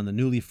close in on the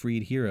newly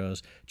freed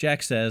heroes,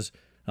 Jack says,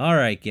 "All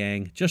right,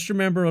 gang, just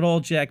remember what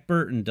old Jack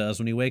Burton does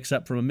when he wakes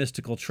up from a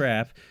mystical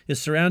trap,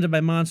 is surrounded by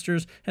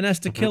monsters, and has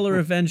to kill a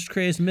revenged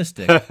crazed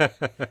mystic."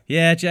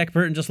 Yeah, Jack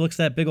Burton just looks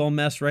that big old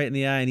mess right in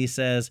the eye and he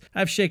says,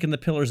 "I've shaken the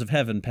pillars of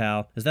heaven,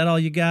 pal. Is that all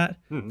you got?"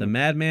 The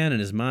madman and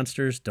his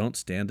monsters don't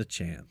stand a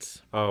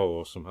chance.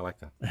 Oh, awesome. I like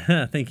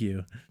that. Thank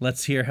you.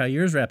 Let's hear how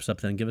yours wraps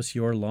up then. Give us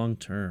your long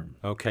term.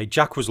 Okay,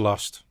 Jack was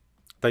lost.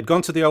 They'd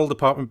gone to the old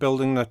apartment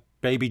building that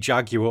Baby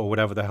Jaguar, or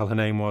whatever the hell her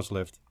name was,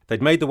 lived.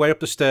 They'd made their way up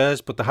the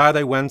stairs, but the higher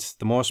they went,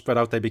 the more spread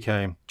out they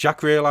became.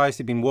 Jack realised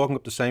he'd been walking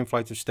up the same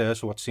flight of stairs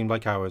for what seemed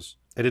like hours.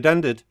 It had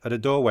ended at a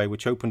doorway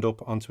which opened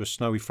up onto a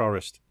snowy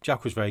forest.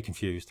 Jack was very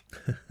confused.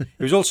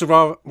 He was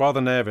also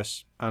rather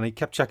nervous, and he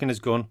kept checking his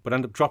gun, but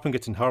ended up dropping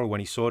it in horror when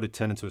he saw it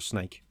turn into a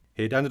snake.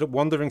 He had ended up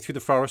wandering through the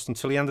forest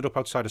until he ended up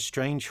outside a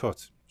strange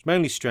hut. It's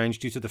mainly strange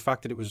due to the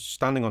fact that it was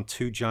standing on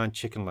 2 giant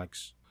chicken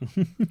legs.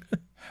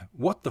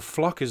 "What the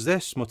flock is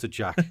this?" muttered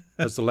Jack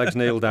as the legs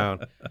kneeled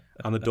down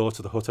and the door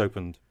to the hut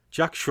opened.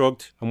 Jack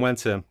shrugged and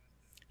went in.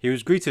 He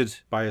was greeted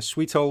by a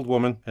sweet old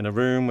woman in a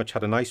room which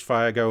had a nice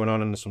fire going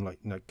on and some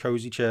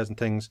cozy chairs and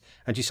things,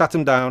 and she sat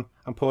him down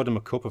and poured him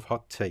a cup of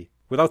hot tea.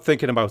 Without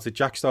thinking about it,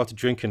 Jack started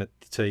drinking the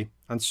tea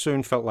and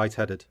soon felt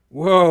lightheaded.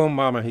 "Whoa,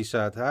 Mama," he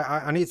said.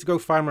 I need to go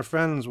find my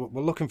friends.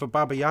 We're looking for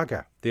Baba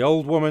Yaga." The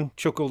old woman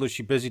chuckled as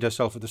she busied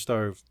herself at the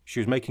stove. She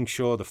was making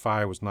sure the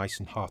fire was nice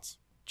and hot.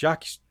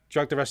 Jack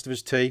drank the rest of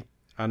his tea,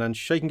 and then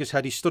shaking his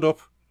head, he stood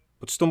up,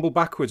 but stumbled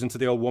backwards into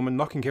the old woman,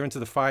 knocking her into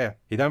the fire.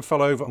 He then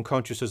fell over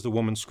unconscious as the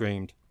woman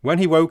screamed. When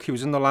he woke, he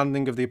was in the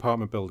landing of the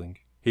apartment building.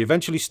 He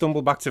eventually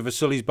stumbled back to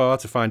Vasily's bar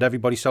to find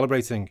everybody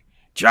celebrating.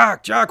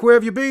 Jack, where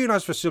have you been?"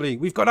 asked Vasily.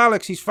 "We've got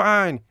Alex, he's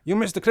fine. You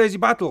missed the crazy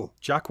battle."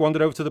 Jack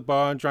wandered over to the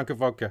bar and drank a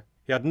vodka.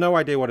 He had no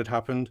idea what had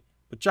happened,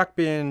 but Jack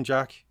being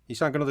Jack, he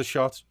sank another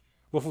shot,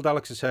 ruffled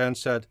Alex's hair and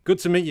said, "Good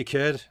to meet you,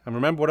 kid. And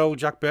remember what old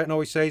Jack Burton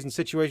always says in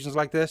situations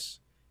like this?"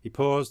 He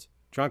paused,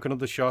 drank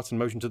another shot and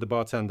motioned to the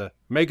bartender.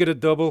 "Make it a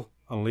double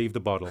and leave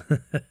the bottle."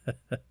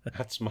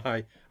 That's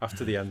my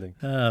after the ending.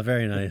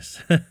 Very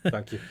nice.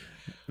 Thank you.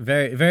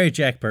 Very, very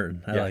Jack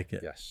Burton. I like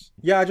it. Yes.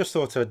 Yeah, I just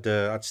thought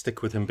I'd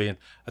stick with him being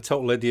a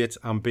total idiot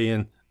and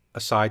being a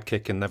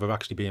sidekick and never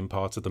actually being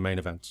part of the main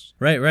events.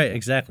 Right,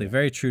 exactly.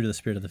 Very true to the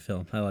spirit of the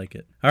film. I like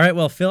it. All right,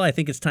 well, Phil, I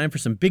think it's time for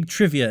some big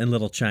trivia in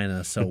Little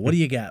China. So what do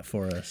you got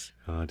for us?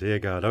 Oh, dear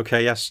God.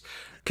 Okay, yes.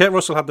 Kurt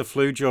Russell had the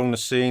flu during the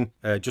scene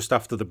just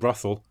after the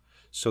brothel,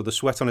 so the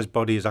sweat on his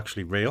body is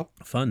actually real.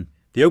 Fun.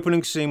 The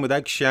opening scene with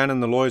Egg Shen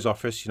in the lawyer's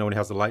office, when he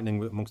has the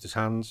lightning amongst his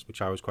hands,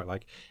 which I always quite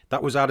like,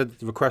 that was added at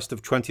the request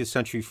of 20th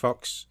Century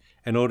Fox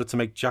in order to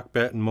make Jack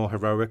Burton more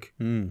heroic.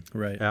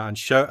 Right. And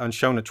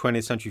shown that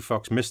 20th Century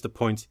Fox missed the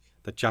point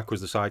that Jack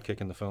was the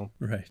sidekick in the film.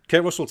 Right.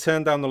 Kurt Russell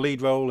turned down the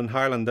lead role in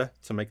Highlander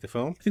to make the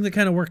film. I think that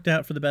kind of worked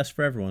out for the best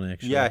for everyone,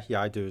 actually. Yeah,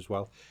 I do as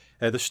well.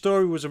 The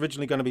story was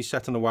originally going to be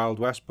set in the Wild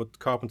West, but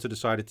Carpenter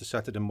decided to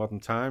set it in modern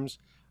times,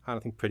 and I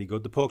think pretty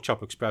good. The Pork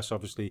Chop Express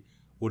obviously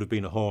would have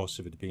been a horse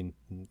if it had been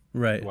in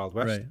the Wild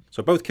West. Right.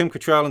 So both Kim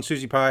Cattrall and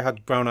Susie Pye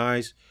had brown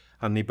eyes,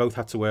 and they both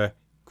had to wear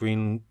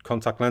green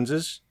contact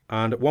lenses.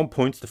 And at one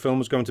point, the film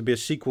was going to be a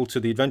sequel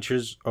to The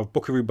Adventures of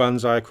Buckaroo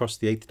Banzai Across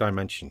the Eighth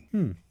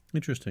Dimension.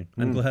 Interesting.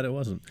 I'm glad it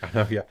wasn't. I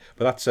know, yeah.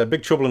 But that's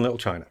Big Trouble in Little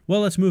China.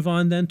 Well, let's move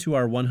on then to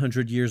our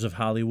 100 Years of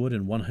Hollywood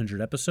in 100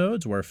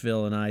 episodes, where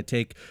Phil and I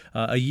take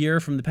a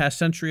year from the past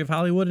century of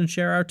Hollywood and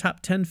share our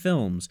top 10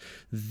 films.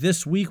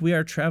 This week, we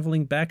are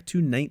traveling back to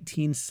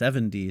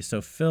 1970.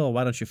 So, Phil,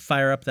 why don't you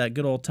fire up that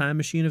good old time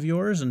machine of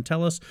yours and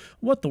tell us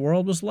what the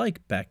world was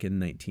like back in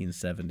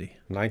 1970.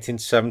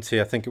 1970,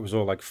 I think it was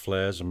all like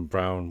flares and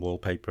brown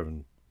wallpaper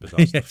and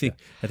bizarre stuff.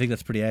 I think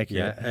that's pretty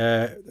accurate.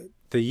 Yeah.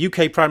 The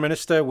UK Prime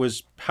Minister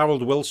was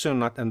Harold Wilson.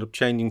 That ended up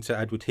changing to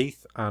Edward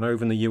Heath. And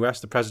over in the US,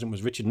 the president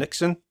was Richard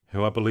Nixon,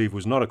 who I believe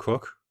was not a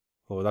cook.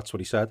 Or that's what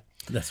he said.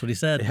 That's what he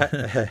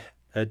said.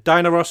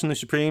 Diana Ross and the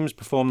Supremes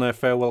performed their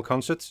farewell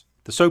concert.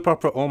 The soap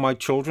opera All My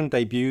Children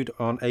debuted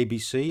on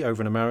ABC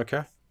over in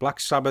America. Black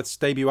Sabbath's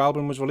debut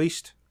album was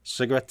released.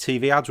 Cigarette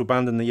TV ads were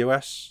banned in the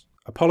US.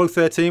 Apollo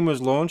 13 was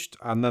launched,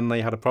 and then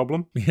they had a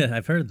problem. Yeah,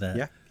 I've heard that.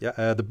 Yeah.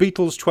 The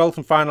Beatles' 12th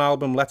and final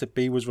album, Let It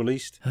Be, was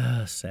released.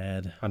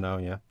 Sad. I know,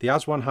 yeah. The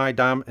Aswan High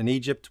Dam in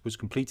Egypt was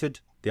completed.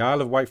 The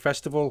Isle of Wight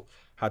Festival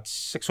had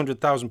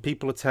 600,000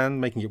 people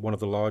attend, making it one of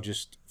the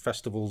largest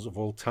festivals of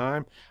all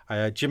time.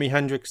 Jimi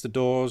Hendrix, The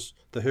Doors,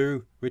 The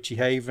Who, Richie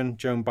Haven,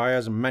 Joan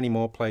Baez, and many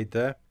more played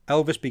there.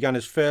 Elvis began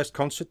his first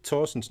concert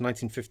tour since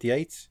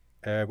 1958.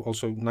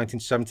 Also,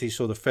 1970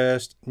 saw the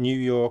first New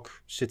York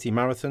City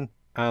Marathon.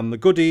 And the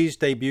Goodies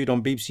debuted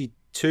on BBC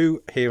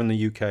Two here in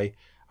the UK,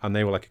 and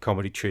they were like a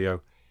comedy trio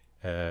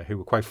who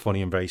were quite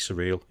funny and very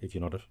surreal, if you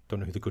don't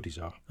know who the Goodies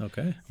are.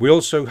 Okay. We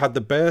also had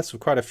the births of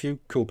quite a few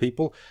cool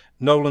people.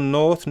 Nolan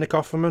North, Nick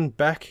Offerman,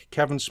 Beck,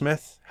 Kevin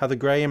Smith, Heather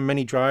Graham,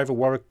 Minnie Driver,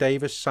 Warwick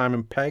Davis,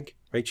 Simon Pegg,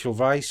 Rachel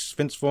Weisz,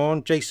 Vince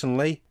Vaughn, Jason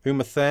Lee,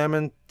 Uma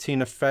Thurman,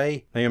 Tina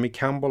Fey, Naomi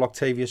Campbell,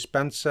 Octavia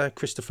Spencer,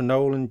 Christopher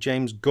Nolan,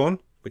 James Gunn,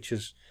 which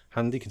is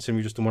handy considering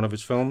we just done one of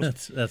his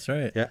films. That's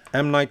right. Yeah.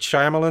 M. Night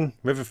Shyamalan,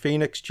 River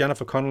Phoenix,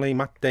 Jennifer Connelly,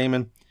 Matt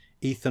Damon,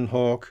 Ethan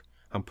Hawke,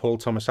 and Paul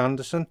Thomas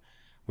Anderson.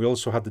 We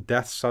also had the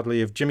deaths,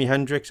 sadly, of Jimi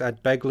Hendrix,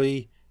 Ed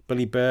Begley,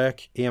 Billy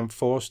Burke, E.M.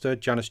 Forster,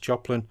 Janis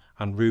Joplin,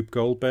 and Rube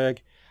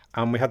Goldberg.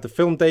 And we had the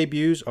film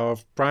debuts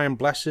of Brian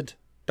Blessed,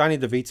 Danny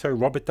DeVito,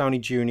 Robert Downey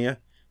Jr.,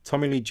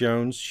 Tommy Lee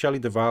Jones, Shelley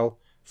Duvall,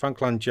 Frank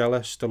Langella,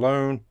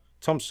 Stallone,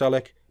 Tom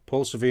Selleck,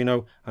 Paul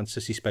Savino, and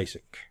Sissy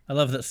Spacek. I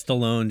love that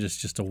Stallone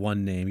just a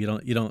one name.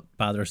 You don't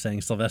bother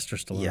saying Sylvester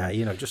Stallone.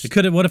 Yeah, just... It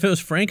could have. What if it was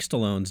Frank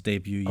Stallone's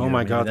debut year? Oh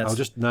my God!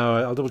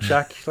 I'll double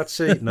check. Let's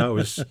see. No,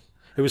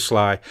 it was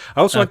Sly. I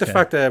also like the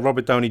fact that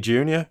Robert Downey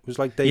Jr. was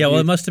like debuted. Yeah, well,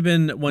 it must have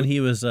been when he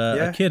was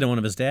a kid in one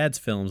of his dad's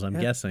films. I'm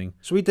guessing.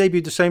 So he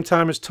debuted the same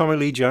time as Tommy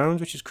Lee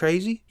Jones, which is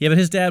crazy. Yeah, but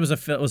his dad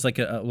was like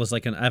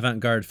an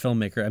avant-garde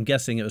filmmaker. I'm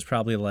guessing it was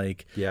probably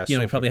like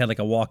he probably had like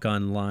a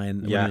walk-on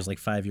line when he was like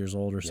 5 years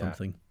old or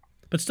something.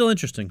 but still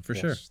interesting for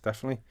sure.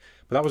 Definitely.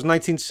 But that was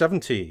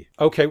 1970.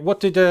 Okay, what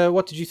did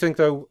you think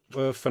though for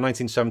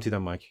 1970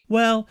 then, Mike?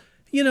 Well,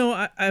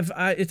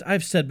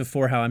 I've said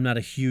before how I'm not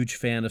a huge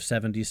fan of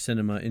 70s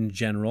cinema in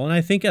general, and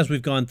I think as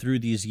we've gone through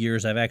these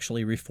years, I've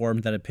actually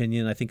reformed that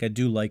opinion. I think I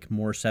do like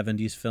more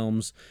 70s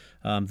films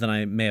than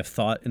I may have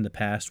thought in the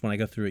past when I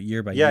go through it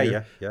year by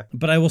year. Yeah.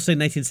 But I will say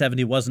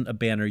 1970 wasn't a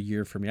banner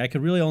year for me. I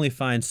could really only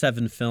find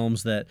 7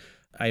 films that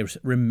I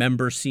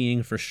remember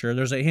seeing for sure.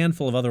 There's a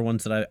handful of other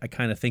ones that I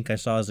kind of think I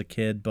saw as a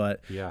kid,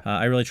 but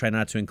I really try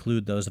not to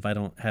include those if I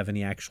don't have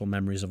any actual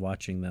memories of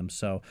watching them.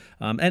 So,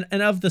 and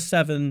of the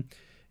 7,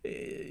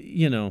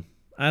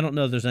 I don't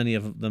know if there's any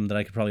of them that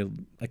I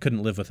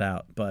couldn't live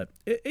without, but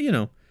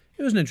it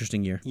was an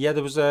interesting year. Yeah,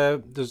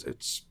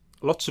 it's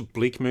lots of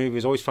bleak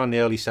movies. I always found in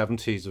the early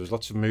 70s there was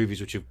lots of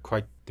movies which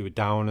they were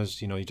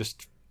downers.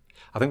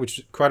 I think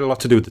which quite a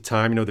lot to do with the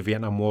time. The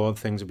Vietnam War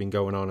things have been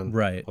going on and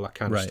all that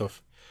kind of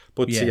stuff.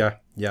 But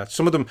yeah,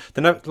 some of them,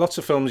 lots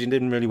of films you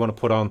didn't really want to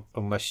put on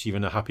unless you're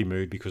in a happy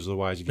mood, because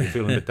otherwise if you're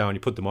feeling a bit down, you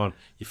put them on,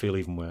 you feel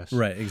even worse.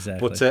 Right,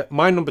 exactly. But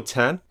my number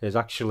 10 is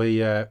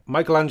actually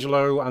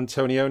Michelangelo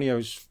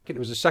Antonioni's, it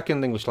was a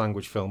second English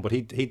language film, but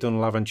he'd done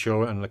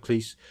L'Avventura and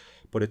L'Eclisse,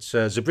 but it's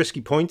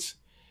Zabriskie Point,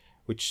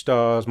 which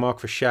stars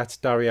Mark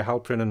Frechette, Daria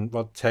Halprin and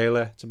Rod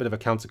Taylor. It's a bit of a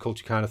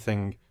counterculture kind of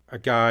thing. A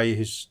guy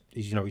he's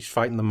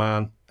fighting the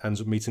man,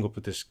 ends up meeting up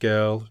with this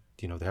girl,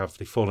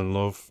 they fall in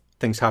love.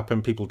 Things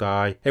happen, people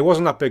die. It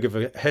wasn't that big of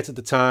a hit at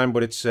the time,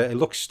 but it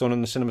looks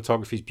stunning. The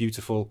cinematography is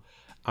beautiful,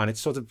 and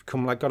it's sort of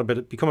become a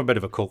bit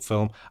of a cult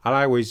film. And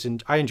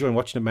I enjoy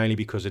watching it mainly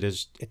because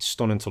it's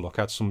stunning to look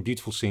at. Some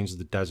beautiful scenes of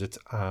the desert,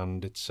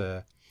 and it's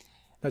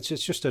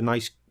just a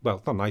nice,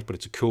 well, not nice, but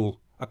it's a cool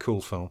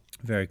film.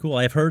 Very cool.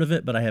 I've heard of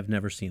it, but I have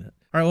never seen it.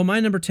 All right, well, my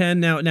number 10,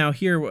 now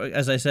here,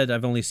 as I said,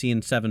 I've only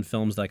seen 7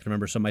 films that I can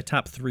remember, so my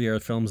top 3 are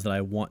films that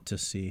I want to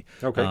see.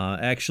 Okay.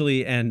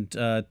 Actually, and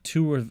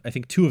 2 of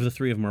the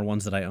 3 of them are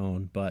ones that I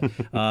own, but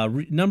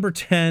number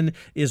 10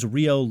 is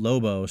Rio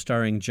Lobo,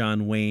 starring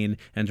John Wayne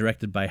and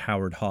directed by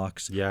Howard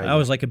Hawks. Yeah. I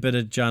always like a bit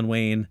of John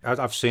Wayne.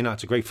 I've seen that.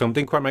 It's a great film.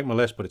 Didn't quite make my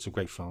list, but it's a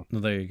great film. Well,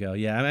 there you go.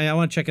 Yeah, I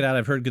want to check it out.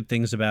 I've heard good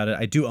things about it.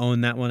 I do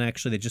own that one,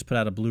 actually. They just put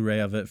out a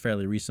Blu-ray of it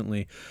fairly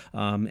recently.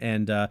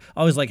 I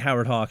always like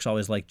Howard Hawks,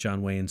 always like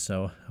John Wayne,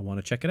 so I want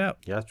to check it out.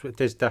 Yeah,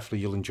 there's definitely,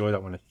 you'll enjoy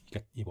that when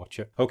you watch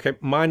it. Okay,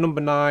 my number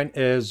 9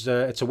 is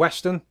it's a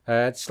Western.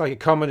 It's like a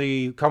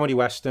comedy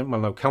Western. Well,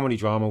 no, comedy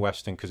drama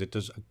Western, because it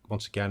does,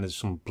 once again, there's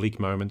some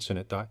bleak moments in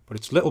it. But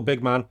it's Little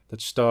Big Man,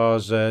 that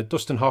stars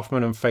Dustin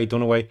Hoffman and Faye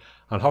Dunaway.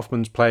 And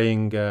Hoffman's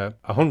playing a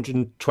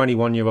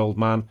 121-year-old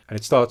man. And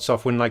it starts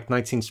off when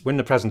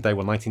the present day,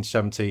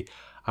 1970,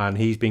 and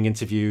he's being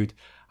interviewed.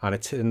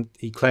 And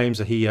he claims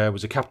that he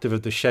was a captive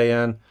of the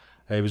Cheyenne.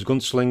 He was a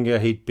gunslinger.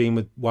 He'd been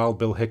with Wild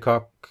Bill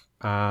Hickok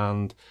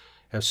and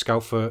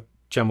scout for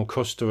General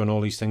Custer and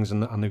all these things.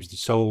 And he was the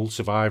sole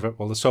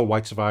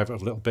white survivor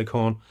of Little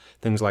Bighorn,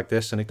 things like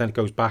this. And then it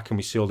goes back and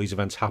we see all these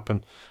events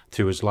happen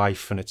to his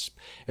life. And it's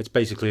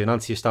basically an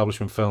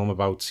anti-establishment film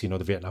about,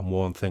 the Vietnam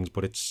War and things.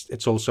 But it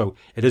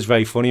is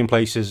very funny in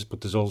places,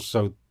 but there's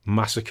also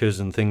massacres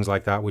and things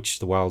like that, which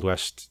the Wild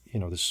West,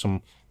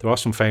 there are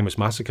some famous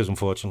massacres,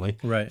 unfortunately,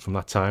 from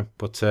that time.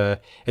 But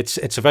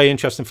it's a very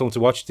interesting film to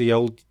watch. The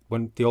old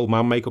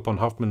man makeup on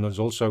Hoffman was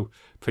also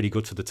pretty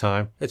good for the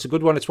time. It's a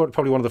good one. It's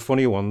probably one of the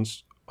funnier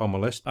ones on my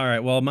list. All right,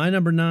 well, my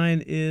number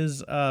 9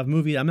 is a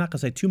movie. I'm not going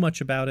to say too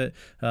much about it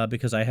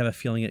because I have a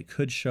feeling it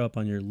could show up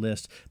on your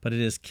list, but it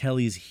is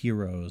Kelly's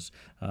Heroes,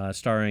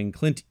 starring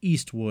Clint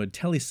Eastwood,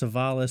 Telly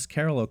Savalas,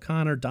 Carol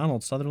O'Connor,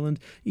 Donald Sutherland,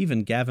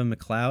 even Gavin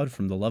MacLeod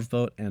from The Love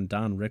Boat, and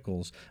Don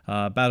Rickles.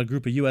 About a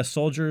group of U.S.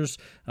 soldiers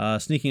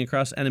sneaking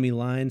across enemy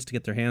lines to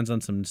get their hands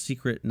on some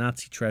secret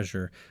Nazi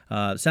treasure.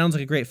 Sounds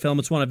like a great film.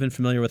 It's one I've been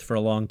familiar with for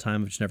a long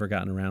time. I've just never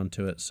gotten around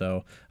to it,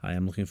 so I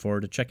am looking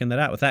forward to checking that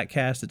out. With that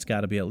cast, it's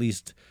got to be at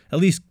least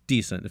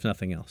decent, if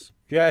nothing else.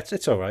 Yeah,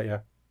 it's all right. Yeah.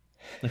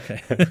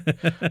 Okay.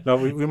 No,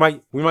 we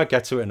might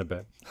get to it in a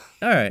bit.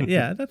 All right.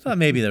 Yeah, I thought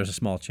maybe there was a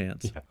small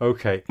chance. Yeah.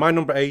 Okay. My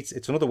number 8.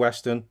 It's another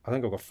Western. I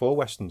think I've got 4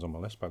 Westerns on my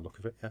list by the look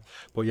of it. Yeah.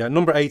 But yeah,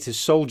 number 8 is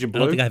Soldier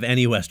Blue. I don't think I have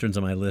any Westerns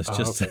on my list.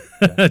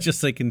 Just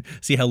so I can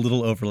see how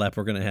little overlap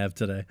we're going to have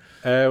today.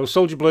 Well,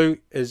 Soldier Blue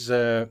is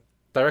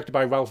directed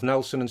by Ralph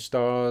Nelson and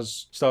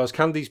stars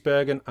Candice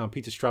Bergen and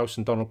Peter Strauss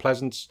and Donald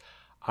Pleasance.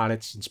 And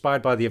it's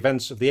inspired by the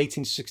events of the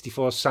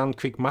 1864 Sand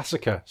Creek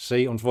Massacre.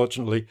 See,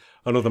 unfortunately,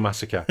 another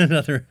massacre.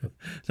 another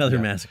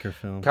massacre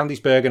film.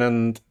 Candice Bergen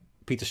and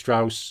Peter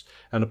Strauss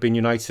end up being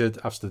united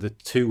after the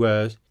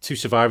two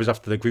survivors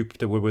after the group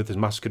they were with is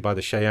massacred by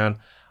the Cheyenne.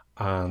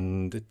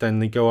 And then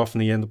they go off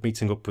and they end up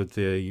meeting up with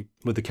the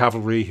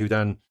cavalry, who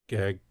then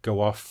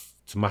go off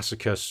to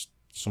massacre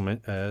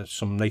some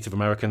Native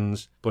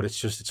Americans. But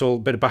it's all a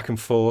bit of back and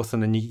forth,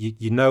 and then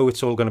you know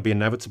it's all going to be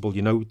inevitable.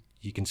 You know,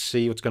 you can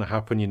see what's going to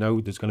happen. You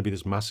know there's going to be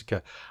this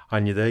massacre,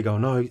 and you're there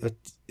going, no,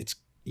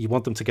 you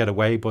want them to get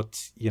away,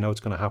 but you know it's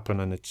going to happen,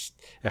 and it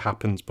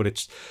happens. But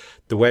it's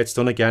the way it's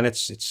done again.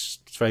 It's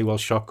very well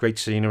shot, great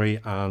scenery,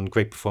 and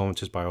great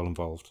performances by all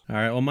involved. All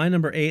right, well, my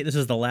number 8, this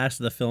is the last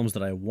of the films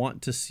that I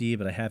want to see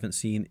but I haven't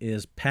seen,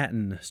 is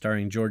Patton,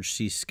 starring George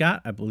C.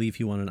 Scott. I believe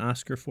he won an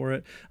Oscar for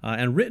it,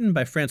 and written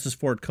by Francis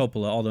Ford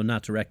Coppola, although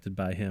not directed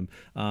by him.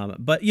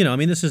 But you know, I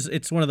mean,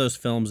 it's one of those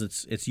films.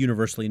 It's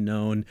universally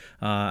known.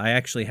 I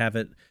actually have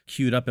it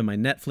queued up in my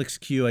Netflix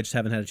queue. I just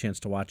haven't had a chance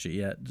to watch it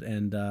yet,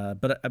 and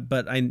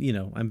but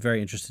I'm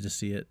very interested to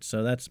see it.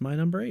 So that's my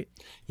number 8.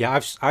 Yeah,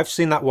 I've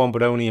seen that one,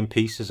 but only in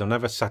pieces. I've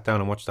never sat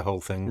down and watched the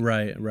whole thing.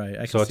 Right.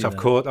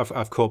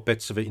 I've caught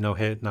bits of it,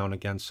 here now and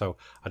again. So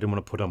I didn't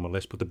want to put it on my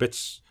list. But the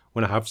bits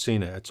when I have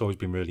seen it, it's always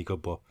been really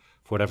good. But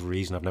for whatever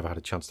reason, I've never had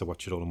a chance to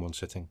watch it all in one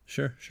sitting.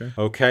 Sure.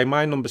 Okay,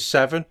 my number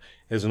 7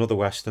 is another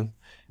Western.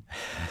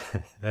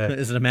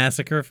 Is it a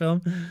massacre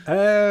film?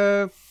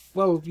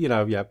 Well,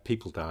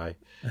 people die.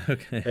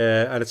 Okay.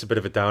 And it's a bit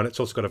of a down. It's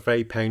also got a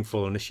very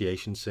painful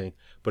initiation scene.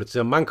 But it's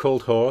A Man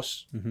Called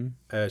Horse,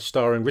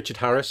 starring Richard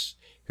Harris,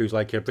 who's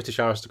like a British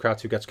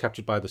aristocrat who gets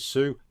captured by the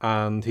Sioux,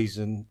 and he's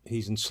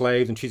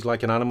enslaved and treated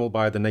like an animal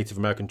by the Native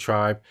American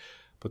tribe.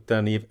 But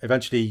then he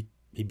eventually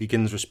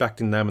begins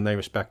respecting them, and they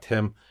respect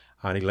him,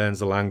 and he learns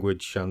the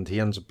language, and he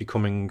ends up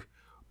becoming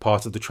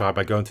part of the tribe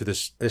by going through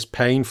this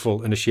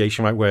painful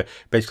initiation, right, where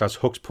basically has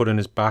hooks put in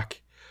his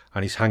back,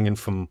 and he's hanging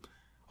from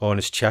on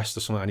his chest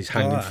or something, and he's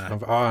hanging from,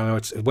 no,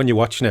 it's when you're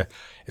watching it,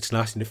 it's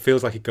nasty, and it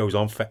feels like it goes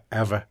on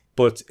forever.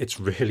 But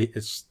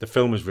the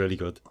film is really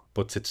good.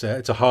 But it's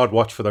a hard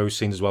watch for those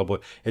scenes as well.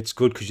 But it's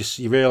good because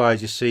you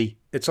realise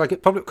it's like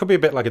it probably could be a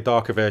bit like a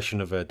darker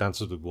version of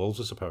Dances with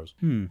Wolves, I suppose.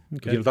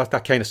 Okay.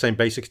 That kind of same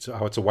basic.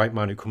 How it's a white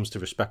man who comes to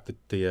respect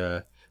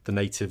the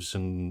natives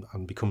and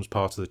becomes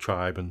part of the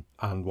tribe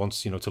and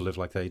wants to live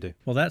like they do.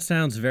 Well, that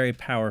sounds very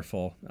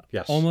powerful.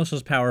 Yes, almost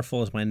as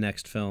powerful as my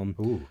next film.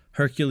 Ooh.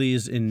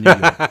 Hercules in New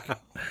York.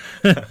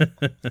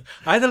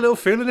 I had a little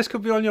feeling this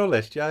could be on your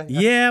list, yeah?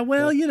 Yeah,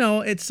 well,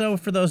 it's so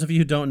for those of you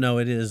who don't know,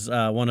 it is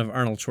one of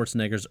Arnold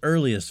Schwarzenegger's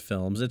earliest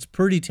films. It's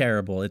pretty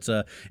terrible. It's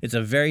a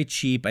very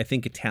cheap, I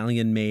think,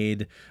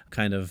 Italian-made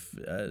kind of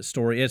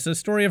story. It's a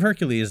story of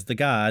Hercules, the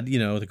god,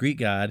 the Greek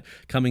god,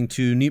 coming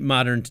to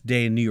modern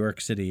day New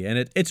York City,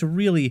 and it's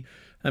really.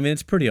 I mean,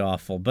 it's pretty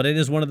awful, but it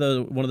is one of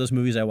those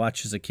movies I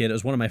watched as a kid. It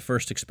was one of my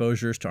first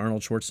exposures to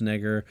Arnold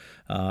Schwarzenegger.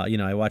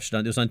 I watched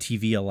it was on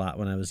TV a lot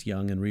when I was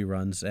young, and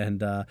reruns.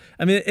 And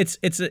I mean,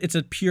 it's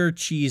a pure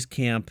cheese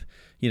camp,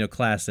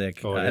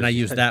 classic. And I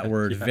use that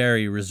word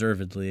very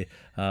reservedly.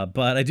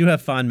 But I do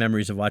have fond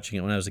memories of watching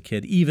it when I was a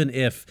kid, even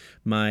if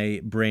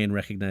my brain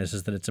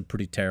recognizes that it's a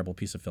pretty terrible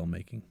piece of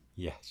filmmaking.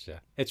 Yes, yeah.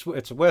 It's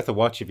worth a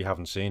watch if you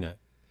haven't seen it.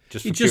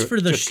 Just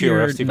for the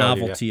sheer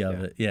novelty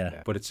of it,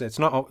 yeah. But it's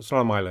not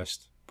on my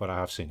list, but I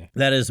have seen it.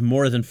 That is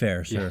more than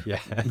fair, sir. Yeah.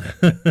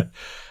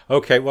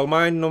 Okay, well,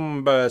 my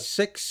number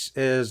 6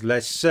 is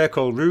Les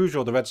Cercles Rouges,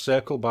 or The Red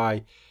Circle,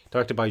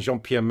 directed by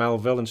Jean-Pierre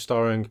Melville and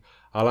starring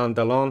Alain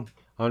Delon,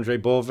 André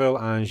Bourvil,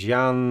 and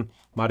Gian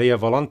Maria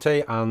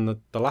Volonté. And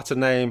the latter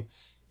name,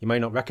 you may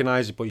not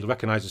recognize it, but you'll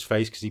recognize his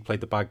face because he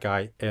played the bad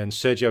guy in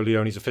Sergio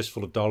Leone's A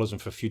Fistful of Dollars,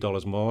 and For a Few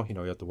Dollars More. He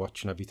had the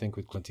watch and everything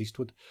with Clint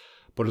Eastwood.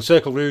 But Le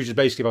Cercle Rouge is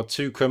basically about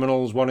two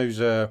criminals, one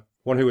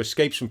who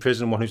escapes from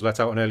prison, one who's let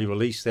out on early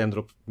release. They ended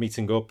up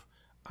meeting up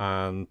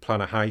and plan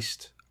a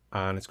heist,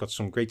 and it's got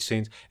some great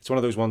scenes. It's one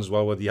of those ones as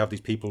well where you have these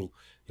people,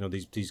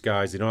 these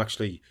guys, they don't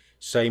actually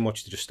say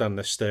much, they just stand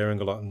there staring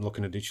a lot and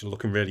looking at each other,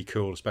 looking really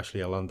cool, especially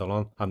Alain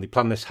Delon. And they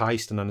plan this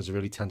heist, and then there's a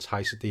really tense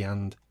heist at the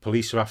end.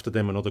 Police are after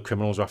them and other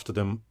criminals are after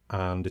them,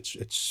 and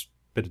it's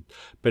a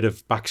bit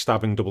of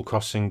backstabbing, double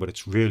crossing, but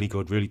it's really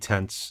good, really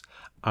tense.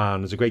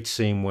 And there's a great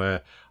scene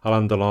where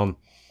Alain Delon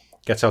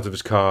gets out of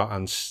his car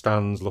and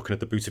stands looking at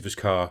the boot of his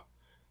car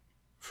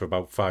for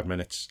about 5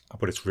 minutes,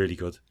 but it's really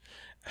good.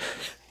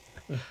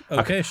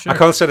 Okay, sure. I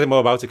can't say anything more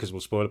about it because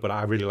we'll spoil it, but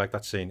I really like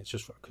that scene. It's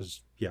just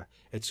because,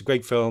 it's a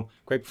great film,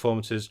 great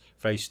performances,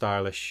 very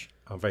stylish,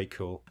 and very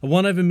cool.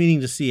 One I've been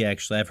meaning to see,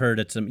 actually. I've heard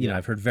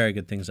I've heard very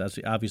good things. It's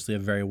obviously a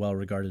very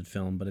well-regarded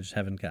film, but I just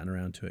haven't gotten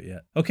around to it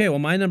yet. Okay, well,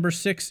 my number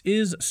 6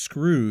 is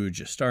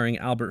Scrooge, starring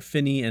Albert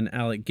Finney and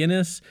Alec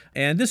Guinness.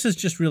 And this is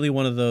just really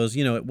one of those,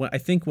 I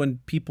think when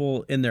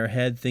people in their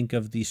head think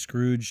of the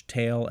Scrooge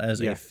tale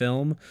as a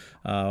film,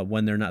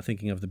 when they're not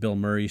thinking of the Bill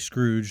Murray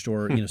Scrooged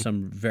or,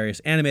 some various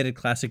animated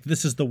classic,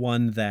 this is the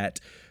one that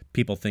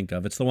people think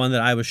of. It's the one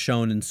that I was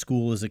shown in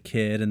school as a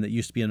kid, and that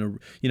used to be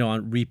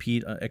on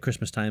repeat at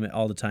Christmas time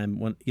all the time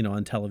when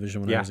on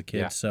television when I was a kid.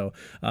 Yeah. So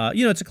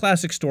it's a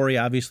classic story.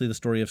 Obviously, the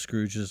story of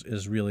Scrooge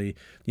is really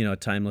a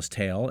timeless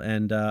tale,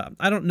 and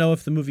I don't know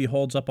if the movie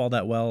holds up all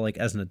that well like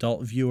as an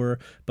adult viewer,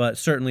 but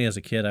certainly as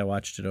a kid I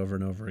watched it over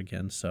and over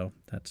again. So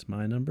that's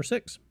my number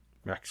 6.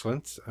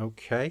 Excellent.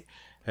 Okay,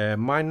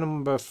 my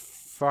number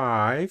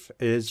 5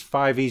 is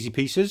Five Easy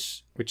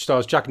Pieces, which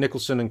stars Jack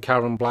Nicholson and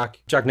Karen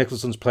Black. Jack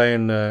Nicholson's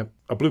playing a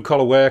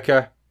blue-collar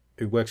worker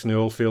who works in the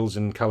oil fields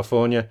in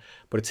California,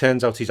 but it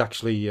turns out he's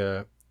actually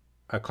a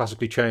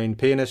classically trained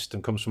pianist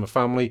and comes from a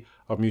family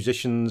of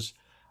musicians,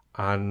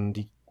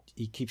 and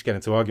he keeps getting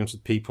into arguments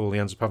with people. He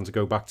ends up having to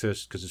go back to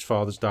us because his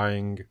father's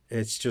dying.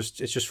 It's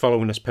just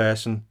following this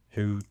person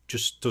who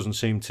just doesn't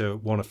seem to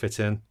want to fit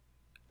in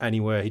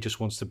anywhere. He just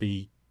wants to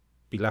be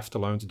left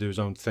alone to do his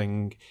own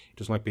thing. He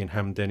doesn't like being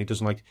hemmed in. He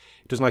doesn't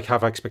like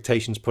have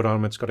expectations put on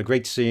him. It's got a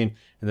great scene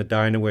in the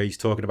diner where he's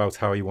talking about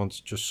how he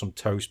wants just some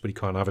toast, but he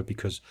can't have it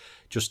because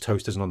just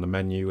toast isn't on the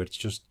menu.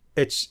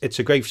 It's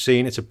a great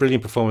scene. It's a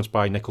brilliant performance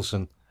by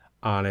Nicholson,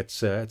 and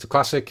it's a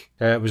classic.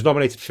 It was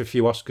nominated for a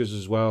few Oscars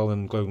as well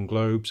and Golden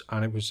Globes,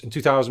 and it was in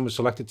 2000 was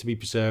selected to be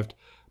preserved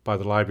by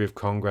the Library of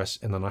Congress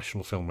in the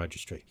National Film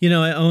Registry. You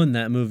know, I own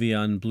that movie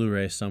on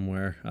Blu-ray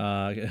somewhere,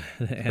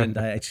 and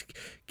I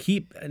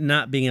keep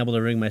not being able to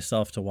bring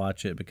myself to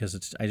watch it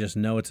because I just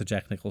know it's a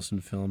Jack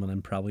Nicholson film, and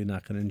I'm probably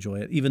not going to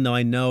enjoy it, even though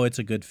I know it's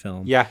a good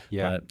film. Yeah.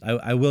 But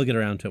I will get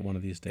around to it one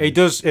of these days.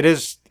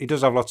 He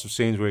does have lots of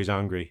scenes where he's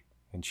angry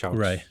and shouts.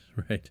 Right.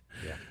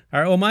 Yeah. All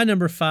right, well, my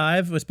number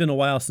 5, it's been a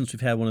while since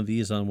we've had one of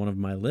these on one of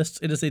my lists.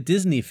 It is a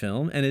Disney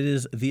film, and it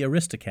is The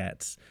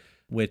Aristocats,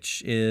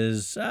 which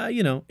is,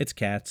 it's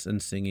cats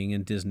and singing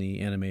and Disney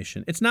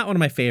animation. It's not one of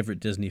my favorite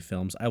Disney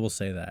films, I will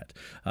say that.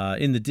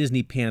 In the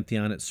Disney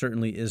pantheon, it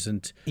certainly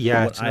isn't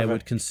what I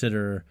would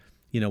consider,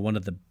 one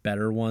of the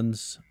better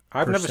ones.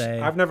 I've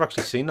never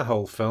actually seen the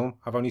whole film.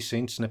 I've only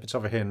seen snippets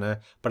of it here and there,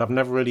 but I've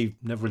never really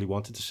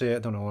wanted to see it. I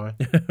don't know why.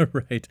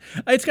 Right.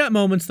 It's got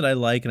moments that I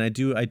like, and I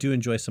do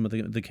enjoy some of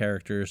the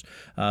characters,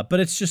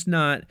 but it's just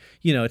not,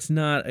 it's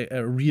not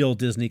a real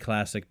Disney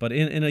classic. But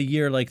in a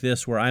year like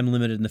this, where I'm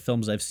limited in the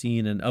films I've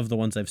seen, and of the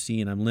ones I've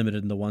seen, I'm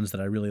limited in the ones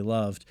that I really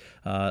loved.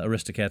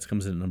 Aristocats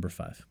comes in at number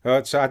 5.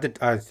 So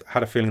I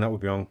had a feeling that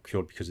would be on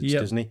purely because it's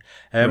Disney.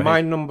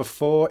 My number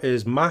 4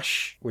 is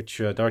MASH, which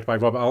directed by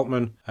Robert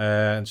Altman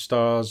and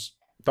stars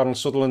Donald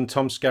Sutherland,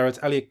 Tom Skerritt,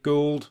 Elliot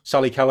Gould,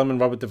 Sally Kellerman,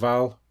 Robert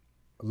Duvall,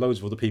 loads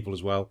of other people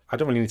as well. I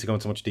don't really need to go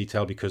into much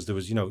detail because there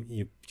was,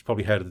 you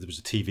probably heard that there was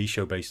a TV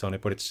show based on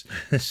it, but it's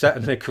set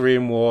in the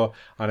Korean War,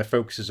 and it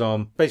focuses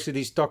on basically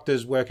these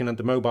doctors working at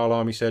the Mobile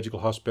Army Surgical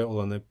Hospital,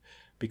 and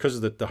because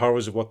of the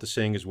horrors of what they're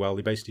seeing as well,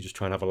 they basically just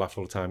try and have a laugh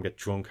all the time, get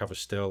drunk, have a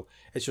still.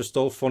 It's just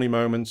all funny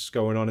moments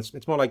going on.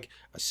 It's more like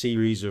a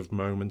series of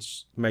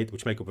moments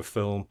which make up a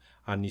film,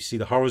 and you see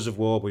the horrors of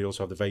war, but you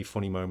also have the very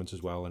funny moments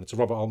as well. And it's a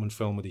Robert Altman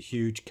film with a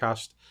huge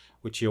cast,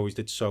 which he always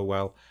did so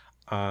well.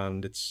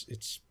 And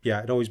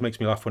it always makes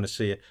me laugh when I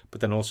see it, but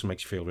then also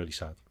makes you feel really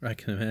sad. I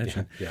can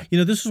imagine.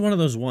 Yeah. This is one of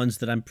those ones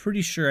that I'm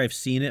pretty sure I've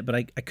seen it, but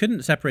I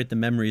couldn't separate the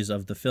memories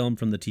of the film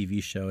from the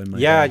TV show in my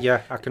head.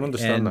 Yeah, I can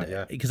understand that,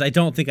 yeah. Because I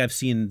don't think I've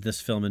seen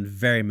this film in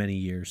very many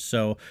years,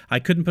 so I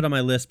couldn't put it on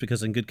my list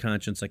because in good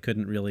conscience I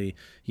couldn't really,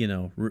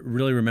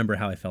 really remember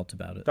how I felt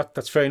about it.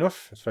 That's fair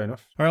enough. That's fair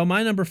enough. All right, well,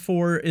 my number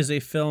 4 is a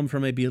film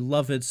from a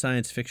beloved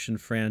science fiction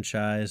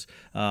franchise,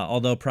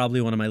 although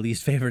probably one of my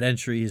least favorite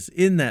entries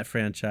in that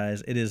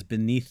franchise. It is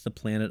Beneath the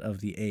Planet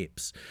of the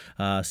Apes,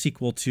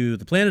 sequel to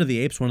The Planet of the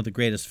Apes, one of the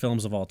greatest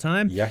films of all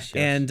time. Yes.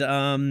 And,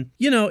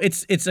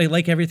 it's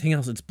like everything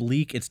else. It's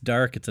bleak, it's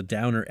dark, it's a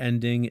downer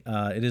ending.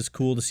 It is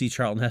cool to see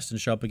Charlton Heston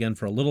show up again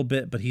for a little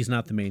bit, but he's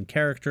not the main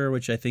character,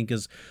 which I think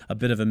is a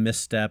bit of a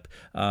misstep.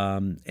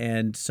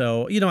 And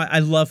so, I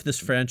love this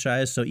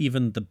franchise, so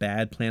even the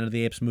bad Planet of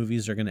the Apes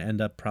movies are going to end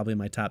up probably in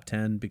my top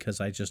 10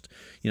 because I just,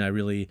 I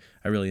really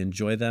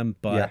enjoy them.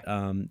 But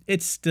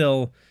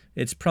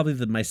it's probably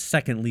my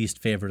second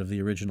least favorite of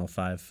the original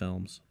 5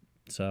 films.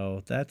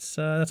 So that's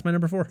my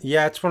number 4.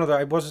 Yeah, it's one of the.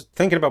 I was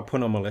thinking about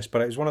putting it on my list,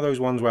 but it was one of those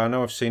ones where I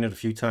know I've seen it a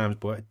few times,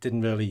 but it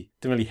didn't really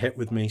hit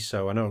with me.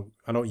 So I know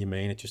what you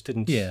mean. It just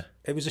didn't. Yeah.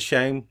 It was a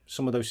shame.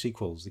 Some of those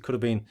sequels, they could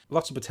have been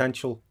lots of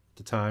potential at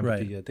the time. Right.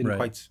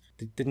 But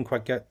they didn't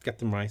quite get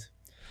them right.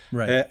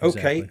 Right.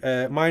 Okay.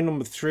 Exactly. My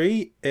number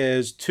 3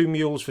 is Two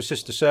Mules for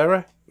Sister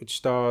Sarah, which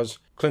stars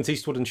Clint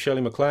Eastwood and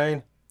Shirley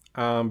MacLaine.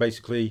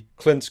 Basically,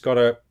 Clint's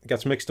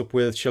gets mixed up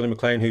with Shirley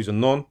MacLaine, who's a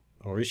nun,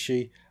 or is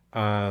she?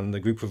 And a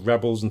group of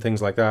rebels and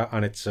things like that.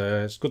 And it's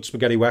good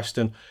spaghetti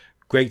western.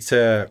 Great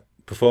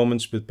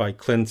performance by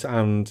Clint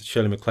and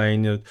Shirley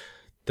MacLaine.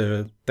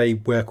 They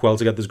work well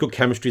together. There's good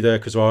chemistry there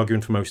because they're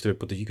arguing for most of it,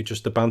 but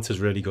the banter's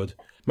really good.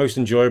 Most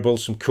enjoyable.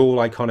 Some cool,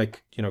 iconic,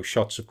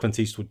 shots of Clint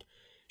Eastwood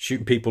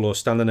shooting people or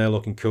standing there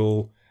looking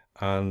cool.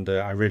 And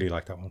I really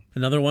like that one.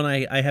 Another one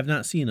I have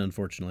not seen,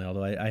 unfortunately,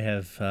 although I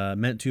have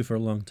meant to for a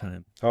long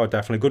time. Oh,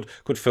 definitely.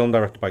 Good film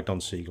directed by Don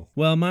Siegel.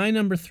 Well, my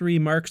number 3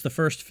 marks the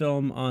first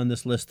film on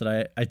this list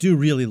that I do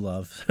really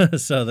love.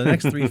 So the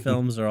next 3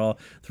 films are all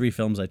 3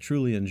 films I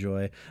truly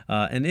enjoy.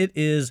 And it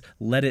is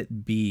Let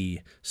It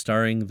Be,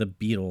 starring the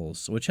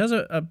Beatles, which has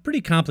a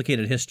pretty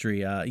complicated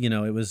history.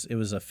 It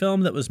was a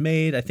film that was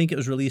made. I think it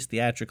was released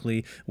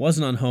theatrically.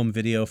 Wasn't on home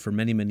video for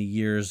many, many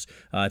years.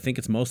 I think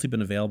it's mostly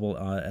been available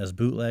as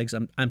bootlegs.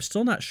 I'm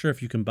still not sure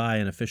if you can buy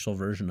an official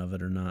version of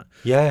it or not.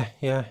 Yeah.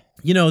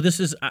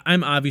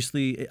 I'm a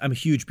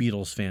huge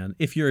Beatles fan.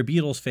 If you're a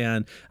Beatles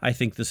fan, I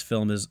think this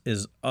film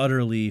is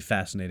utterly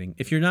fascinating.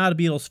 If you're not a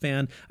Beatles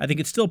fan, I think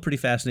it's still pretty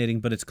fascinating,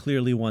 but it's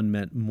clearly one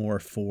meant more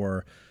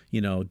for,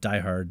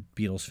 diehard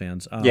Beatles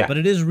fans. But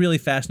it is really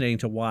fascinating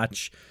to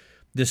watch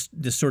this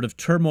sort of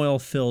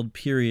turmoil-filled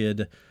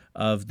period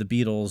of the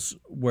Beatles,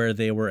 where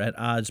they were at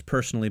odds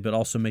personally, but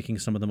also making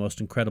some of the most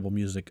incredible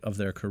music of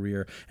their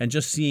career, and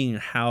just seeing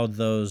how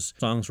those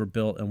songs were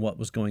built and what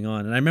was going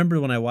on. And I remember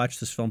when I watched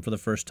this film for the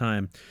first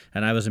time,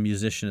 and I was a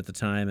musician at the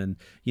time, and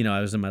I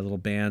was in my little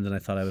band, and I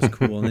thought I was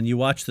cool. And then you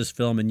watch this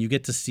film, and you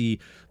get to see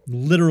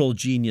literal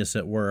genius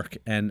at work.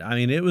 And I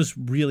mean, it was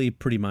really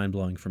pretty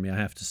mind-blowing for me, I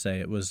have to say.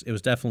 It was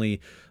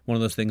definitely one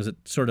of those things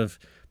that sort of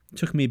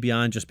took me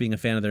beyond just being a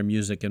fan of their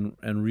music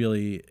and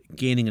really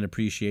gaining an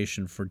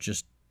appreciation for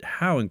just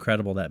how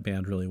incredible that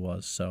band really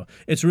was. So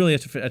it's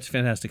a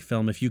fantastic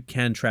film. If you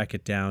can track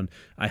it down,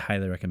 I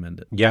highly recommend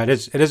it. Yeah, it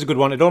is a good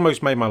one. It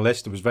almost made my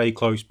list. It was very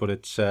close, but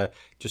it's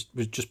just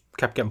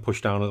kept getting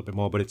pushed down a little bit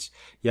more. But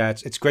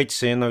it's great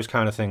seeing those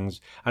kind of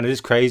things, and it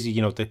is crazy,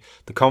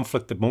 the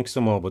conflict amongst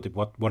them all. But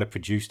what it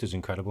produced is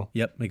incredible.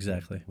 Yep,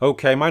 exactly.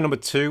 Okay, my number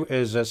 2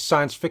 is a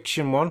science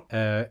fiction one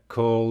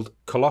called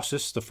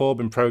Colossus: The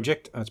Forbin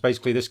Project, and it's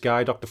basically this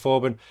guy, Dr.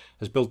 Forbin,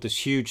 has built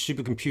this huge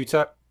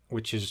supercomputer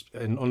which is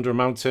under a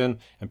mountain,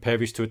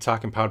 impervious to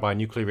attack and powered by a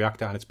nuclear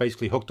reactor, and it's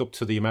basically hooked up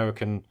to the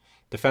American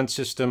defense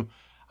system,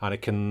 and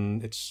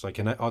it's like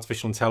an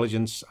artificial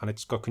intelligence, and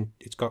it's got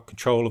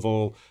control of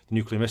all the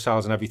nuclear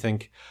missiles and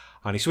everything.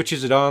 And he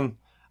switches it on,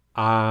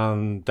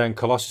 and then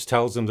Colossus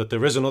tells them that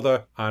there is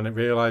another, and it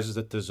realizes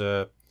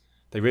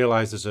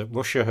that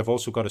Russia have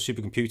also got a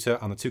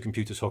supercomputer, and the two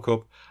computers hook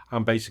up,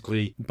 and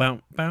basically the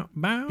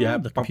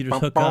computers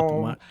hook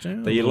up.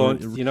 They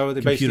launch,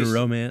 they computer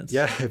romance.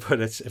 Yeah,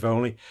 but it's if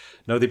only.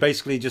 No, they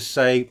basically just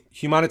say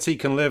humanity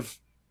can live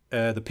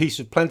the peace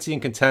of plenty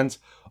and content,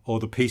 or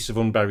the peace of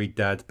unburied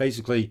dead.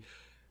 Basically,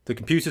 the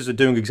computers are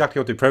doing exactly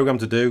what they're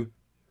programmed to do,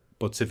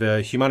 but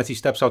if humanity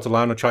steps out of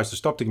line or tries to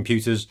stop the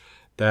computers,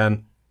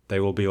 then they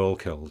will be all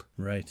killed.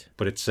 Right.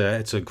 But it's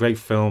a great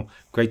film,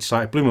 great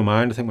sight. It blew my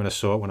mind, I think, when I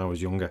saw it when I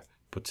was younger.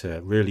 But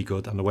really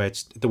good, and the way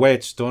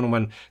it's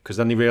done, because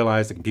then they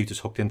realise the computer's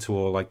hooked into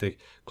all like the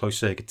closed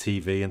circuit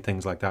TV and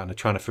things like that, and they're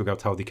trying to figure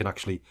out how they can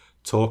actually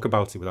talk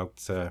about it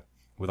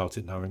without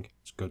it knowing.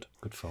 It's good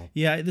film.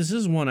 Yeah, this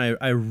is one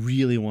I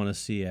really want to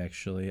see.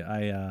 Actually,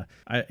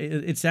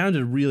 it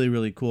sounded really,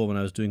 really cool when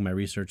I was doing my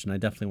research, and I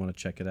definitely want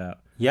to check it out.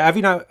 Yeah,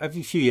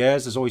 every few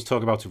years there's always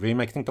talk about a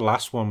remake. I think the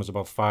last one was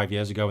about 5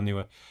 years ago, and they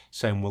were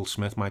saying Will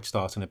Smith might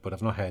start in it, but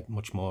I've not heard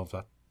much more of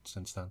that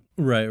since then.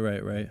 Right.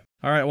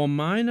 All right, well,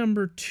 my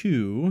number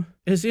 2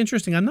 is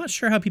interesting. I'm not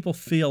sure how people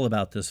feel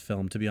about this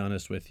film, to be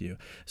honest with you.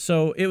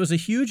 So it was a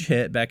huge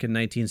hit back in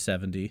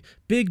 1970.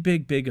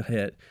 Big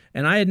hit.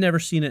 And I had never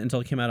seen it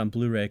until it came out on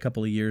Blu-ray a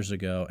couple of years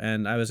ago.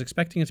 And I was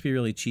expecting it to be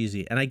really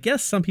cheesy. And I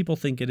guess some people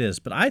think it is,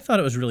 but I thought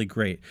it was really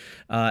great.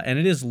 And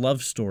it is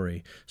Love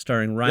Story,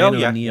 starring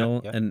Ryan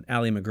O'Neal and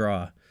Ali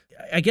MacGraw.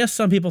 I guess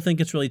some people think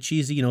it's really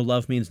cheesy.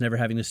 Love means never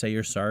having to say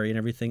you're sorry and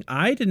everything.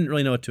 I didn't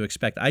really know what to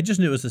expect. I just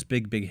knew it was this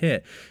big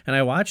hit. And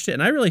I watched it,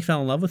 and I really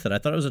fell in love with it. I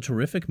thought it was a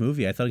terrific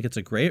movie. I thought it gets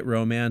a great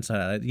romance.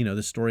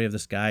 The story of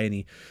this guy,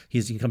 and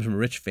he comes from a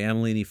rich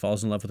family, and he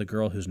falls in love with a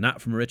girl who's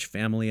not from a rich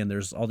family, and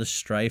there's all this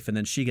strife, and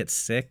then she gets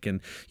sick. And,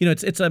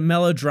 it's a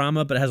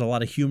melodrama, but it has a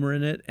lot of humor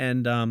in it.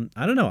 And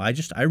I don't know.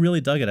 I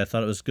really dug it. I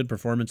thought it was good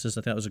performances.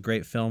 I thought it was a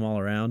great film all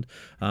around.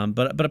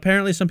 But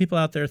apparently some people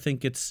out there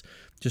think it's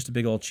just a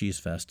big old cheese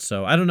fest.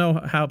 So I don't know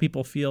how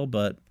people feel,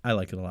 but I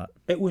like it a lot.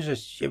 It was a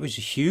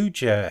huge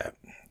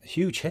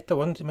hit though,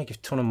 wasn't it? Make a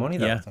ton of money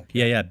though.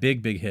 Yeah,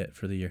 big hit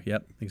for the year.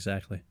 Yep,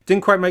 exactly.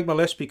 Didn't quite make my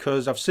list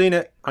because I've seen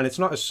it and it's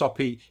not as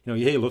soppy. You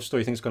hear Love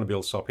Story, you think it's going to be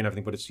all soppy and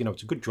everything, but it's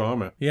it's a good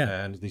drama.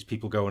 Yeah, and these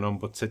people going on,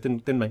 but it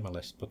didn't make my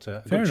list. But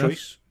a Fair good enough.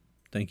 choice.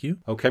 Thank you.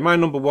 Okay, my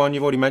number 1,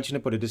 you've already mentioned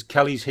it, but it is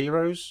Kelly's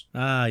Heroes.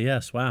 Ah,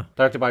 yes, wow.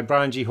 Directed by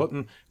Brian G.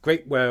 Hutton.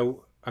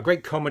 A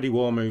great comedy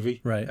war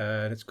movie. Right.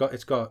 And it's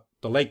got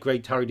the late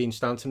great Harry Dean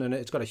Stanton in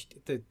it. It's got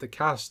the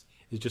cast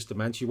is just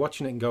immense. You're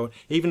watching it and going,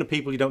 even the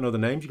people you don't know the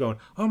names, you're going,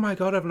 oh my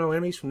God, I've no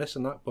enemies from this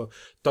and that. But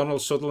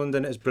Donald Sutherland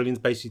in it is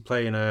brilliant, basically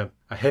playing a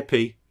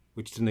hippie,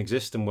 which didn't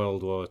exist in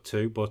World War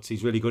II, but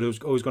he's really good. He was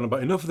always going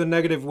about enough of the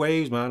negative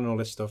waves, man, and all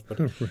this stuff. But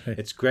right.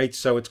 It's great.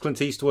 So it's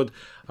Clint Eastwood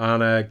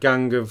and a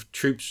gang of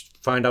troops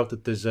find out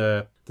that there's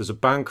a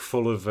bank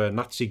full of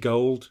Nazi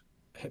gold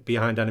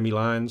behind enemy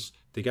lines.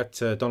 They get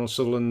Donald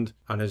Sutherland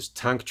and his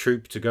tank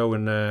troop to go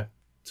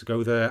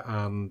there,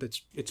 and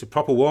it's a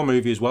proper war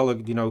movie as well.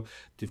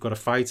 They've got a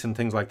fight and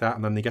things like that,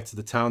 and then they get to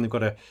the town.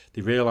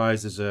 They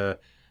realise there's a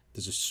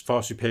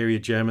far superior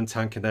German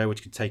tank in there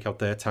which can take out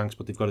their tanks,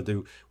 but they've got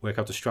to work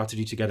out the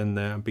strategy to get in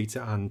there and beat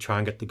it and try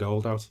and get the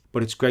gold out.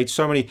 But it's great.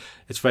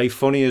 It's very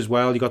funny as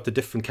well. You got the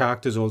different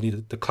characters, all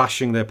the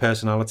clashing their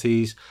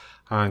personalities.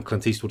 And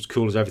Clint Eastwood's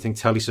cool as everything.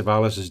 Telly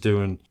Savalas is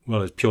doing,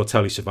 well, it's pure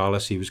Telly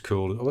Savalas. He was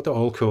cool. Oh, they're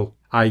all cool.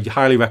 I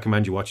highly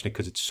recommend you watching it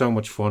because it's so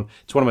much fun.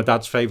 It's one of my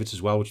dad's favourites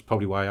as well, which is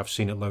probably why I've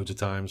seen it loads of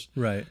times.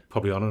 Right.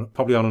 Probably on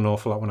an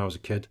awful lot when I was a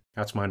kid.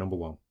 That's my number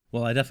 1.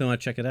 Well, I definitely want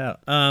to check it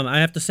out. I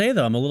have to say,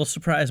 though, I'm a little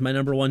surprised my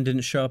number 1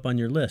 didn't show up on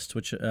your list,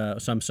 which so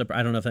I'm surprised.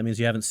 I don't know if that means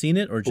you haven't seen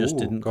it or just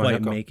didn't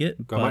quite make it.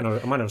 I might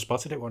not have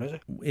spotted it. What is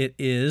it? It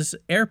is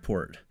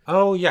Airport.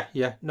 Oh,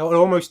 yeah. No, it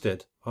almost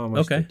did.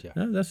 Almost Okay, did,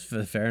 yeah. no, that's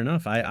fair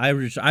enough. I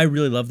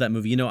really love that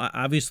movie. You know,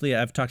 obviously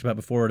I've talked about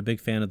before. I'm a big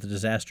fan of the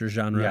disaster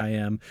genre. Yeah. I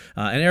am,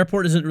 and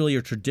Airport isn't really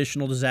a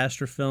traditional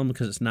disaster film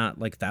because it's not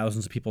like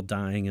thousands of people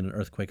dying in an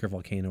earthquake or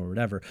volcano or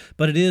whatever.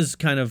 But it is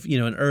kind of, you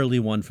know, an early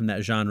one from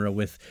that genre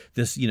with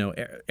this, you know,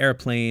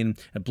 airplane,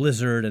 a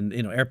blizzard, and,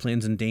 you know,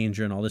 airplanes in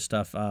danger and all this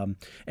stuff.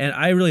 And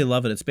I really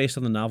love it. It's based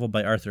on the novel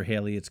by Arthur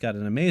Haley. It's got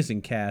an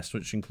amazing cast,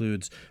 which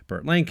includes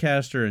Burt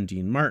Lancaster and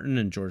Dean Martin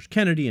and George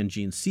Kennedy and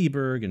Gene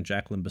Seberg and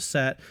Jacqueline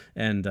Bisset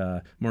and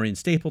Maureen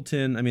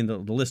Stapleton. I mean, the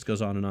list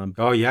goes on and on.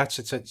 Oh, yeah,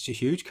 it's a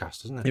huge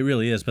cast, isn't it? It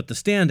really is. But the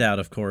standout,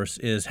 of course,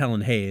 is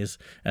Helen Hayes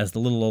as the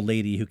little old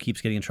lady who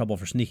keeps getting in trouble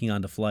for sneaking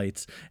onto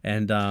flights.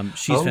 And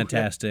she's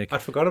fantastic. Yeah. I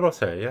forgot about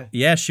her, yeah.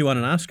 Yeah, she won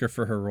an Oscar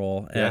for her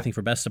role, I think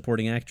for Best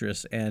Supporting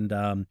Actress.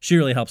 And she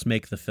really helps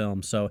make the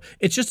film. So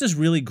it's just this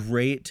really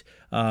great,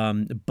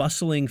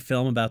 bustling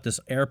film about this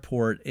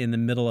airport in the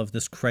middle of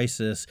this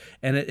crisis.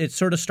 And it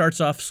sort of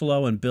starts off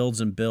slow and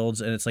builds.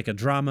 And it's like a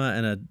drama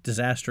and a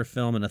disaster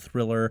film and a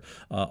thriller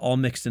all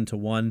mixed into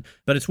one.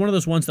 But it's one of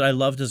those ones that I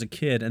loved as a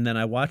kid. And then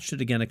I watched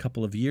it again a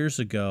couple of years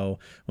ago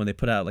when they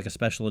put out like a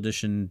special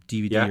edition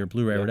DVD or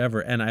Blu-ray or whatever.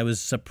 And I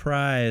was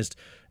surprised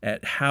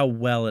at how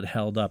well it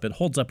held up. It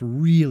holds up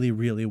really,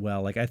 really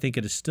well. Like, I think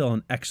it is still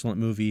an excellent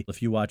movie.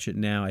 If you watch it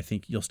now, I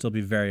think you'll still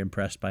be very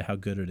impressed by how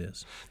good it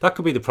is. That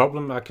could be the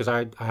problem, because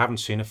I haven't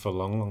seen it for a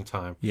long, long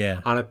time. Yeah.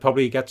 And it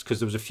probably gets,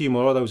 because there was a few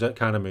more of those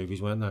kind of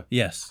movies, weren't there?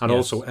 Yes. And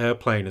also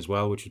Airplane as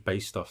well, which was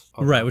based off.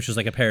 Right, which is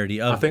like a parody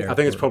of I think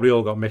it's probably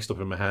all got mixed up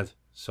in my head.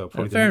 So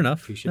probably fair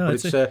enough. No,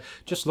 but it's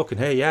just looking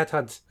here, it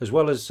had, as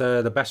well as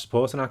the Best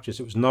Supporting Actress,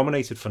 it was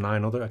nominated for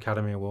 9 other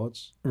Academy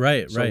Awards.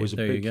 Right, so it was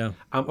there you go.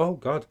 Oh,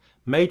 God.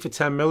 Made for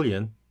 10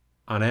 million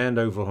and earned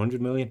over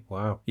 100 million.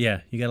 Wow.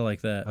 Yeah, you gotta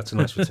like that. That's a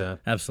nice return.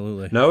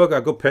 Absolutely. No, I got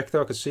a good pick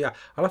though. I could see. I'll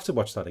have to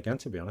watch that again,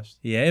 to be honest.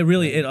 Yeah,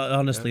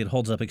 honestly, it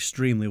holds up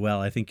extremely well.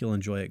 I think you'll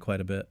enjoy it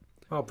quite a bit.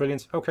 Oh,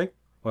 brilliant. Okay.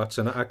 Well, that's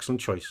an excellent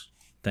choice.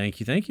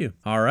 Thank you.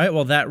 All right,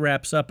 well, that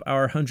wraps up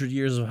our 100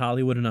 Years of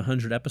Hollywood in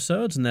 100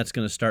 episodes, and that's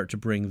going to start to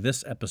bring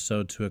this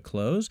episode to a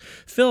close.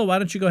 Phil, why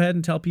don't you go ahead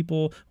and tell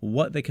people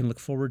what they can look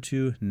forward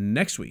to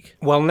next week?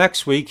 Well,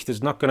 next week,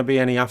 there's not going to be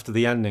any After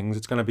the Endings.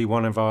 It's going to be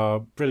one of our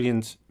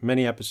brilliant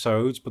mini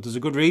episodes, but there's a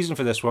good reason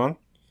for this one.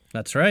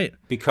 That's right.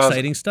 Because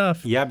exciting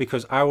stuff. Yeah,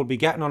 because I will be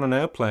getting on an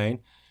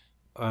airplane.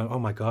 Oh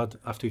my God!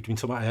 After we've been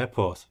talking about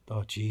Airport,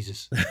 oh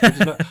Jesus!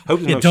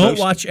 Don't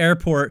watch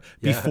Airport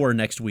before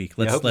next week.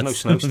 Let's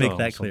make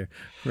that clear.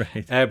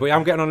 Right. But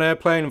I'm getting on an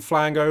airplane and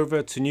flying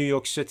over to New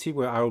York City,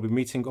 where I will be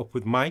meeting up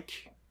with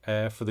Mike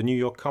for the New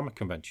York Comic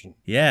Convention.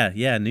 Yeah.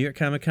 New York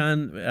Comic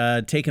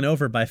Con taken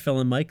over by Phil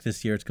and Mike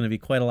this year. It's going to be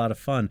quite a lot of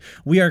fun.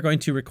 We are going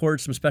to record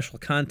some special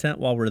content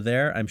while we're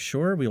there. I'm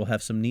sure we will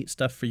have some neat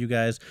stuff for you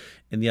guys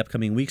in the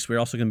upcoming weeks. We're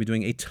also going to be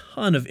doing a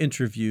ton of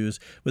interviews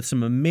with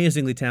some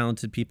amazingly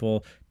talented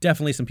people,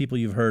 definitely some people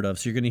you've heard of.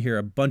 So you're going to hear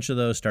a bunch of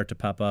those start to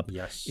pop up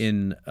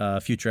in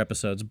future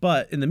episodes.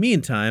 But in the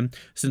meantime,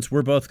 since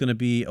we're both going to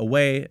be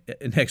away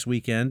next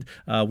weekend,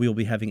 we will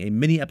be having a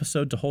mini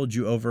episode to hold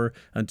you over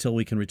until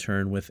we can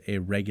return with a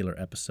regular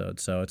episode.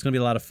 So it's going to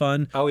be a lot of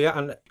fun. Oh,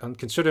 yeah. And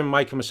considering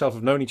Mike and myself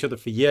have known each other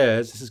for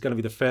years, this is going to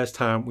be the first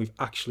time we've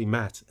actually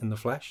met in the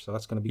flesh. So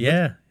that's going to be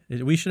good.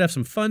 We should have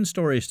some fun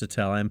stories to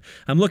tell. I'm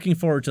looking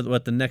forward to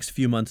what the next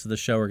few months of the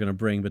show are going to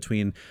bring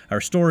between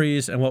our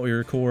stories and what we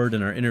record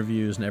and our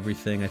interviews and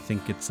everything. I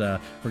think it's we're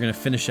going to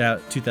finish out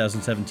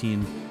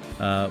 2017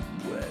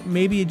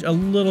 maybe a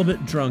little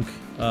bit drunk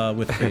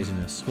with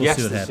craziness. We'll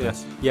see what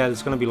happens. Yeah,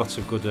 there's going to be lots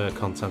of good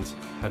content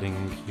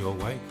heading your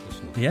way.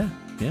 Yeah.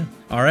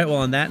 All right, well,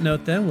 on that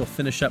note then, we'll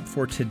finish up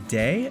for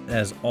today.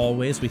 As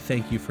always, we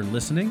thank you for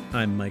listening.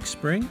 I'm Mike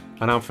Spring.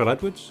 And I'm Phil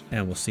Edwards.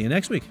 And we'll see you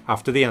next week.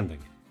 After the Ending.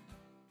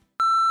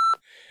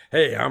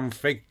 Hey, I'm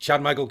fake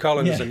Chad Michael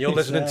Collins, and you're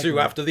listening to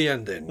After the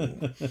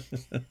Ending.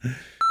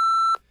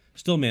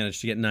 Still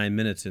managed to get 9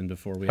 minutes in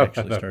before we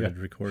actually started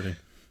recording.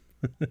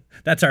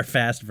 That's our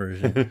fast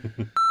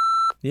version.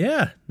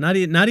 Yeah, not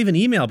even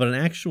email, but an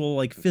actual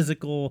like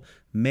physical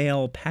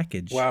mail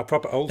package. Wow,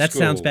 proper old school. That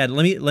sounds bad.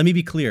 Let me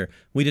be clear.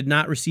 We did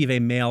not receive a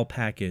mail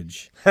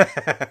package.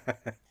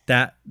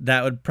 That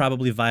would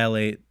probably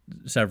violate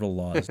several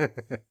laws.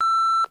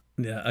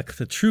 Yeah, a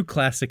true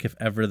classic if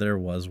ever there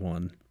was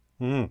one.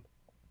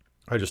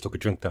 I just took a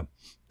drink then.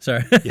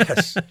 Sorry.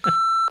 Yes.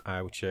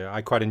 Which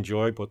I quite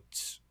enjoy, but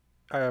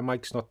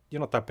Mike's not.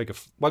 You're not that big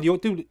of. Well, you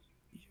do.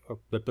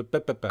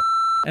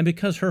 And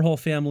because her whole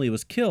family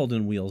was killed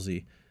in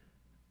Wheelsy.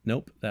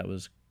 Nope, that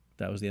was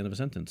the end of a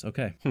sentence.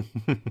 Okay.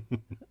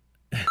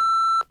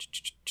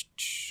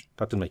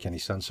 That didn't make any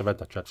sense. I read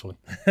that dreadfully.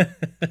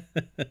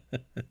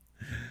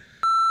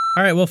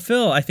 All right, well,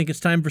 Phil, I think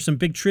it's time for some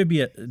big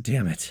trivia.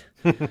 Damn it.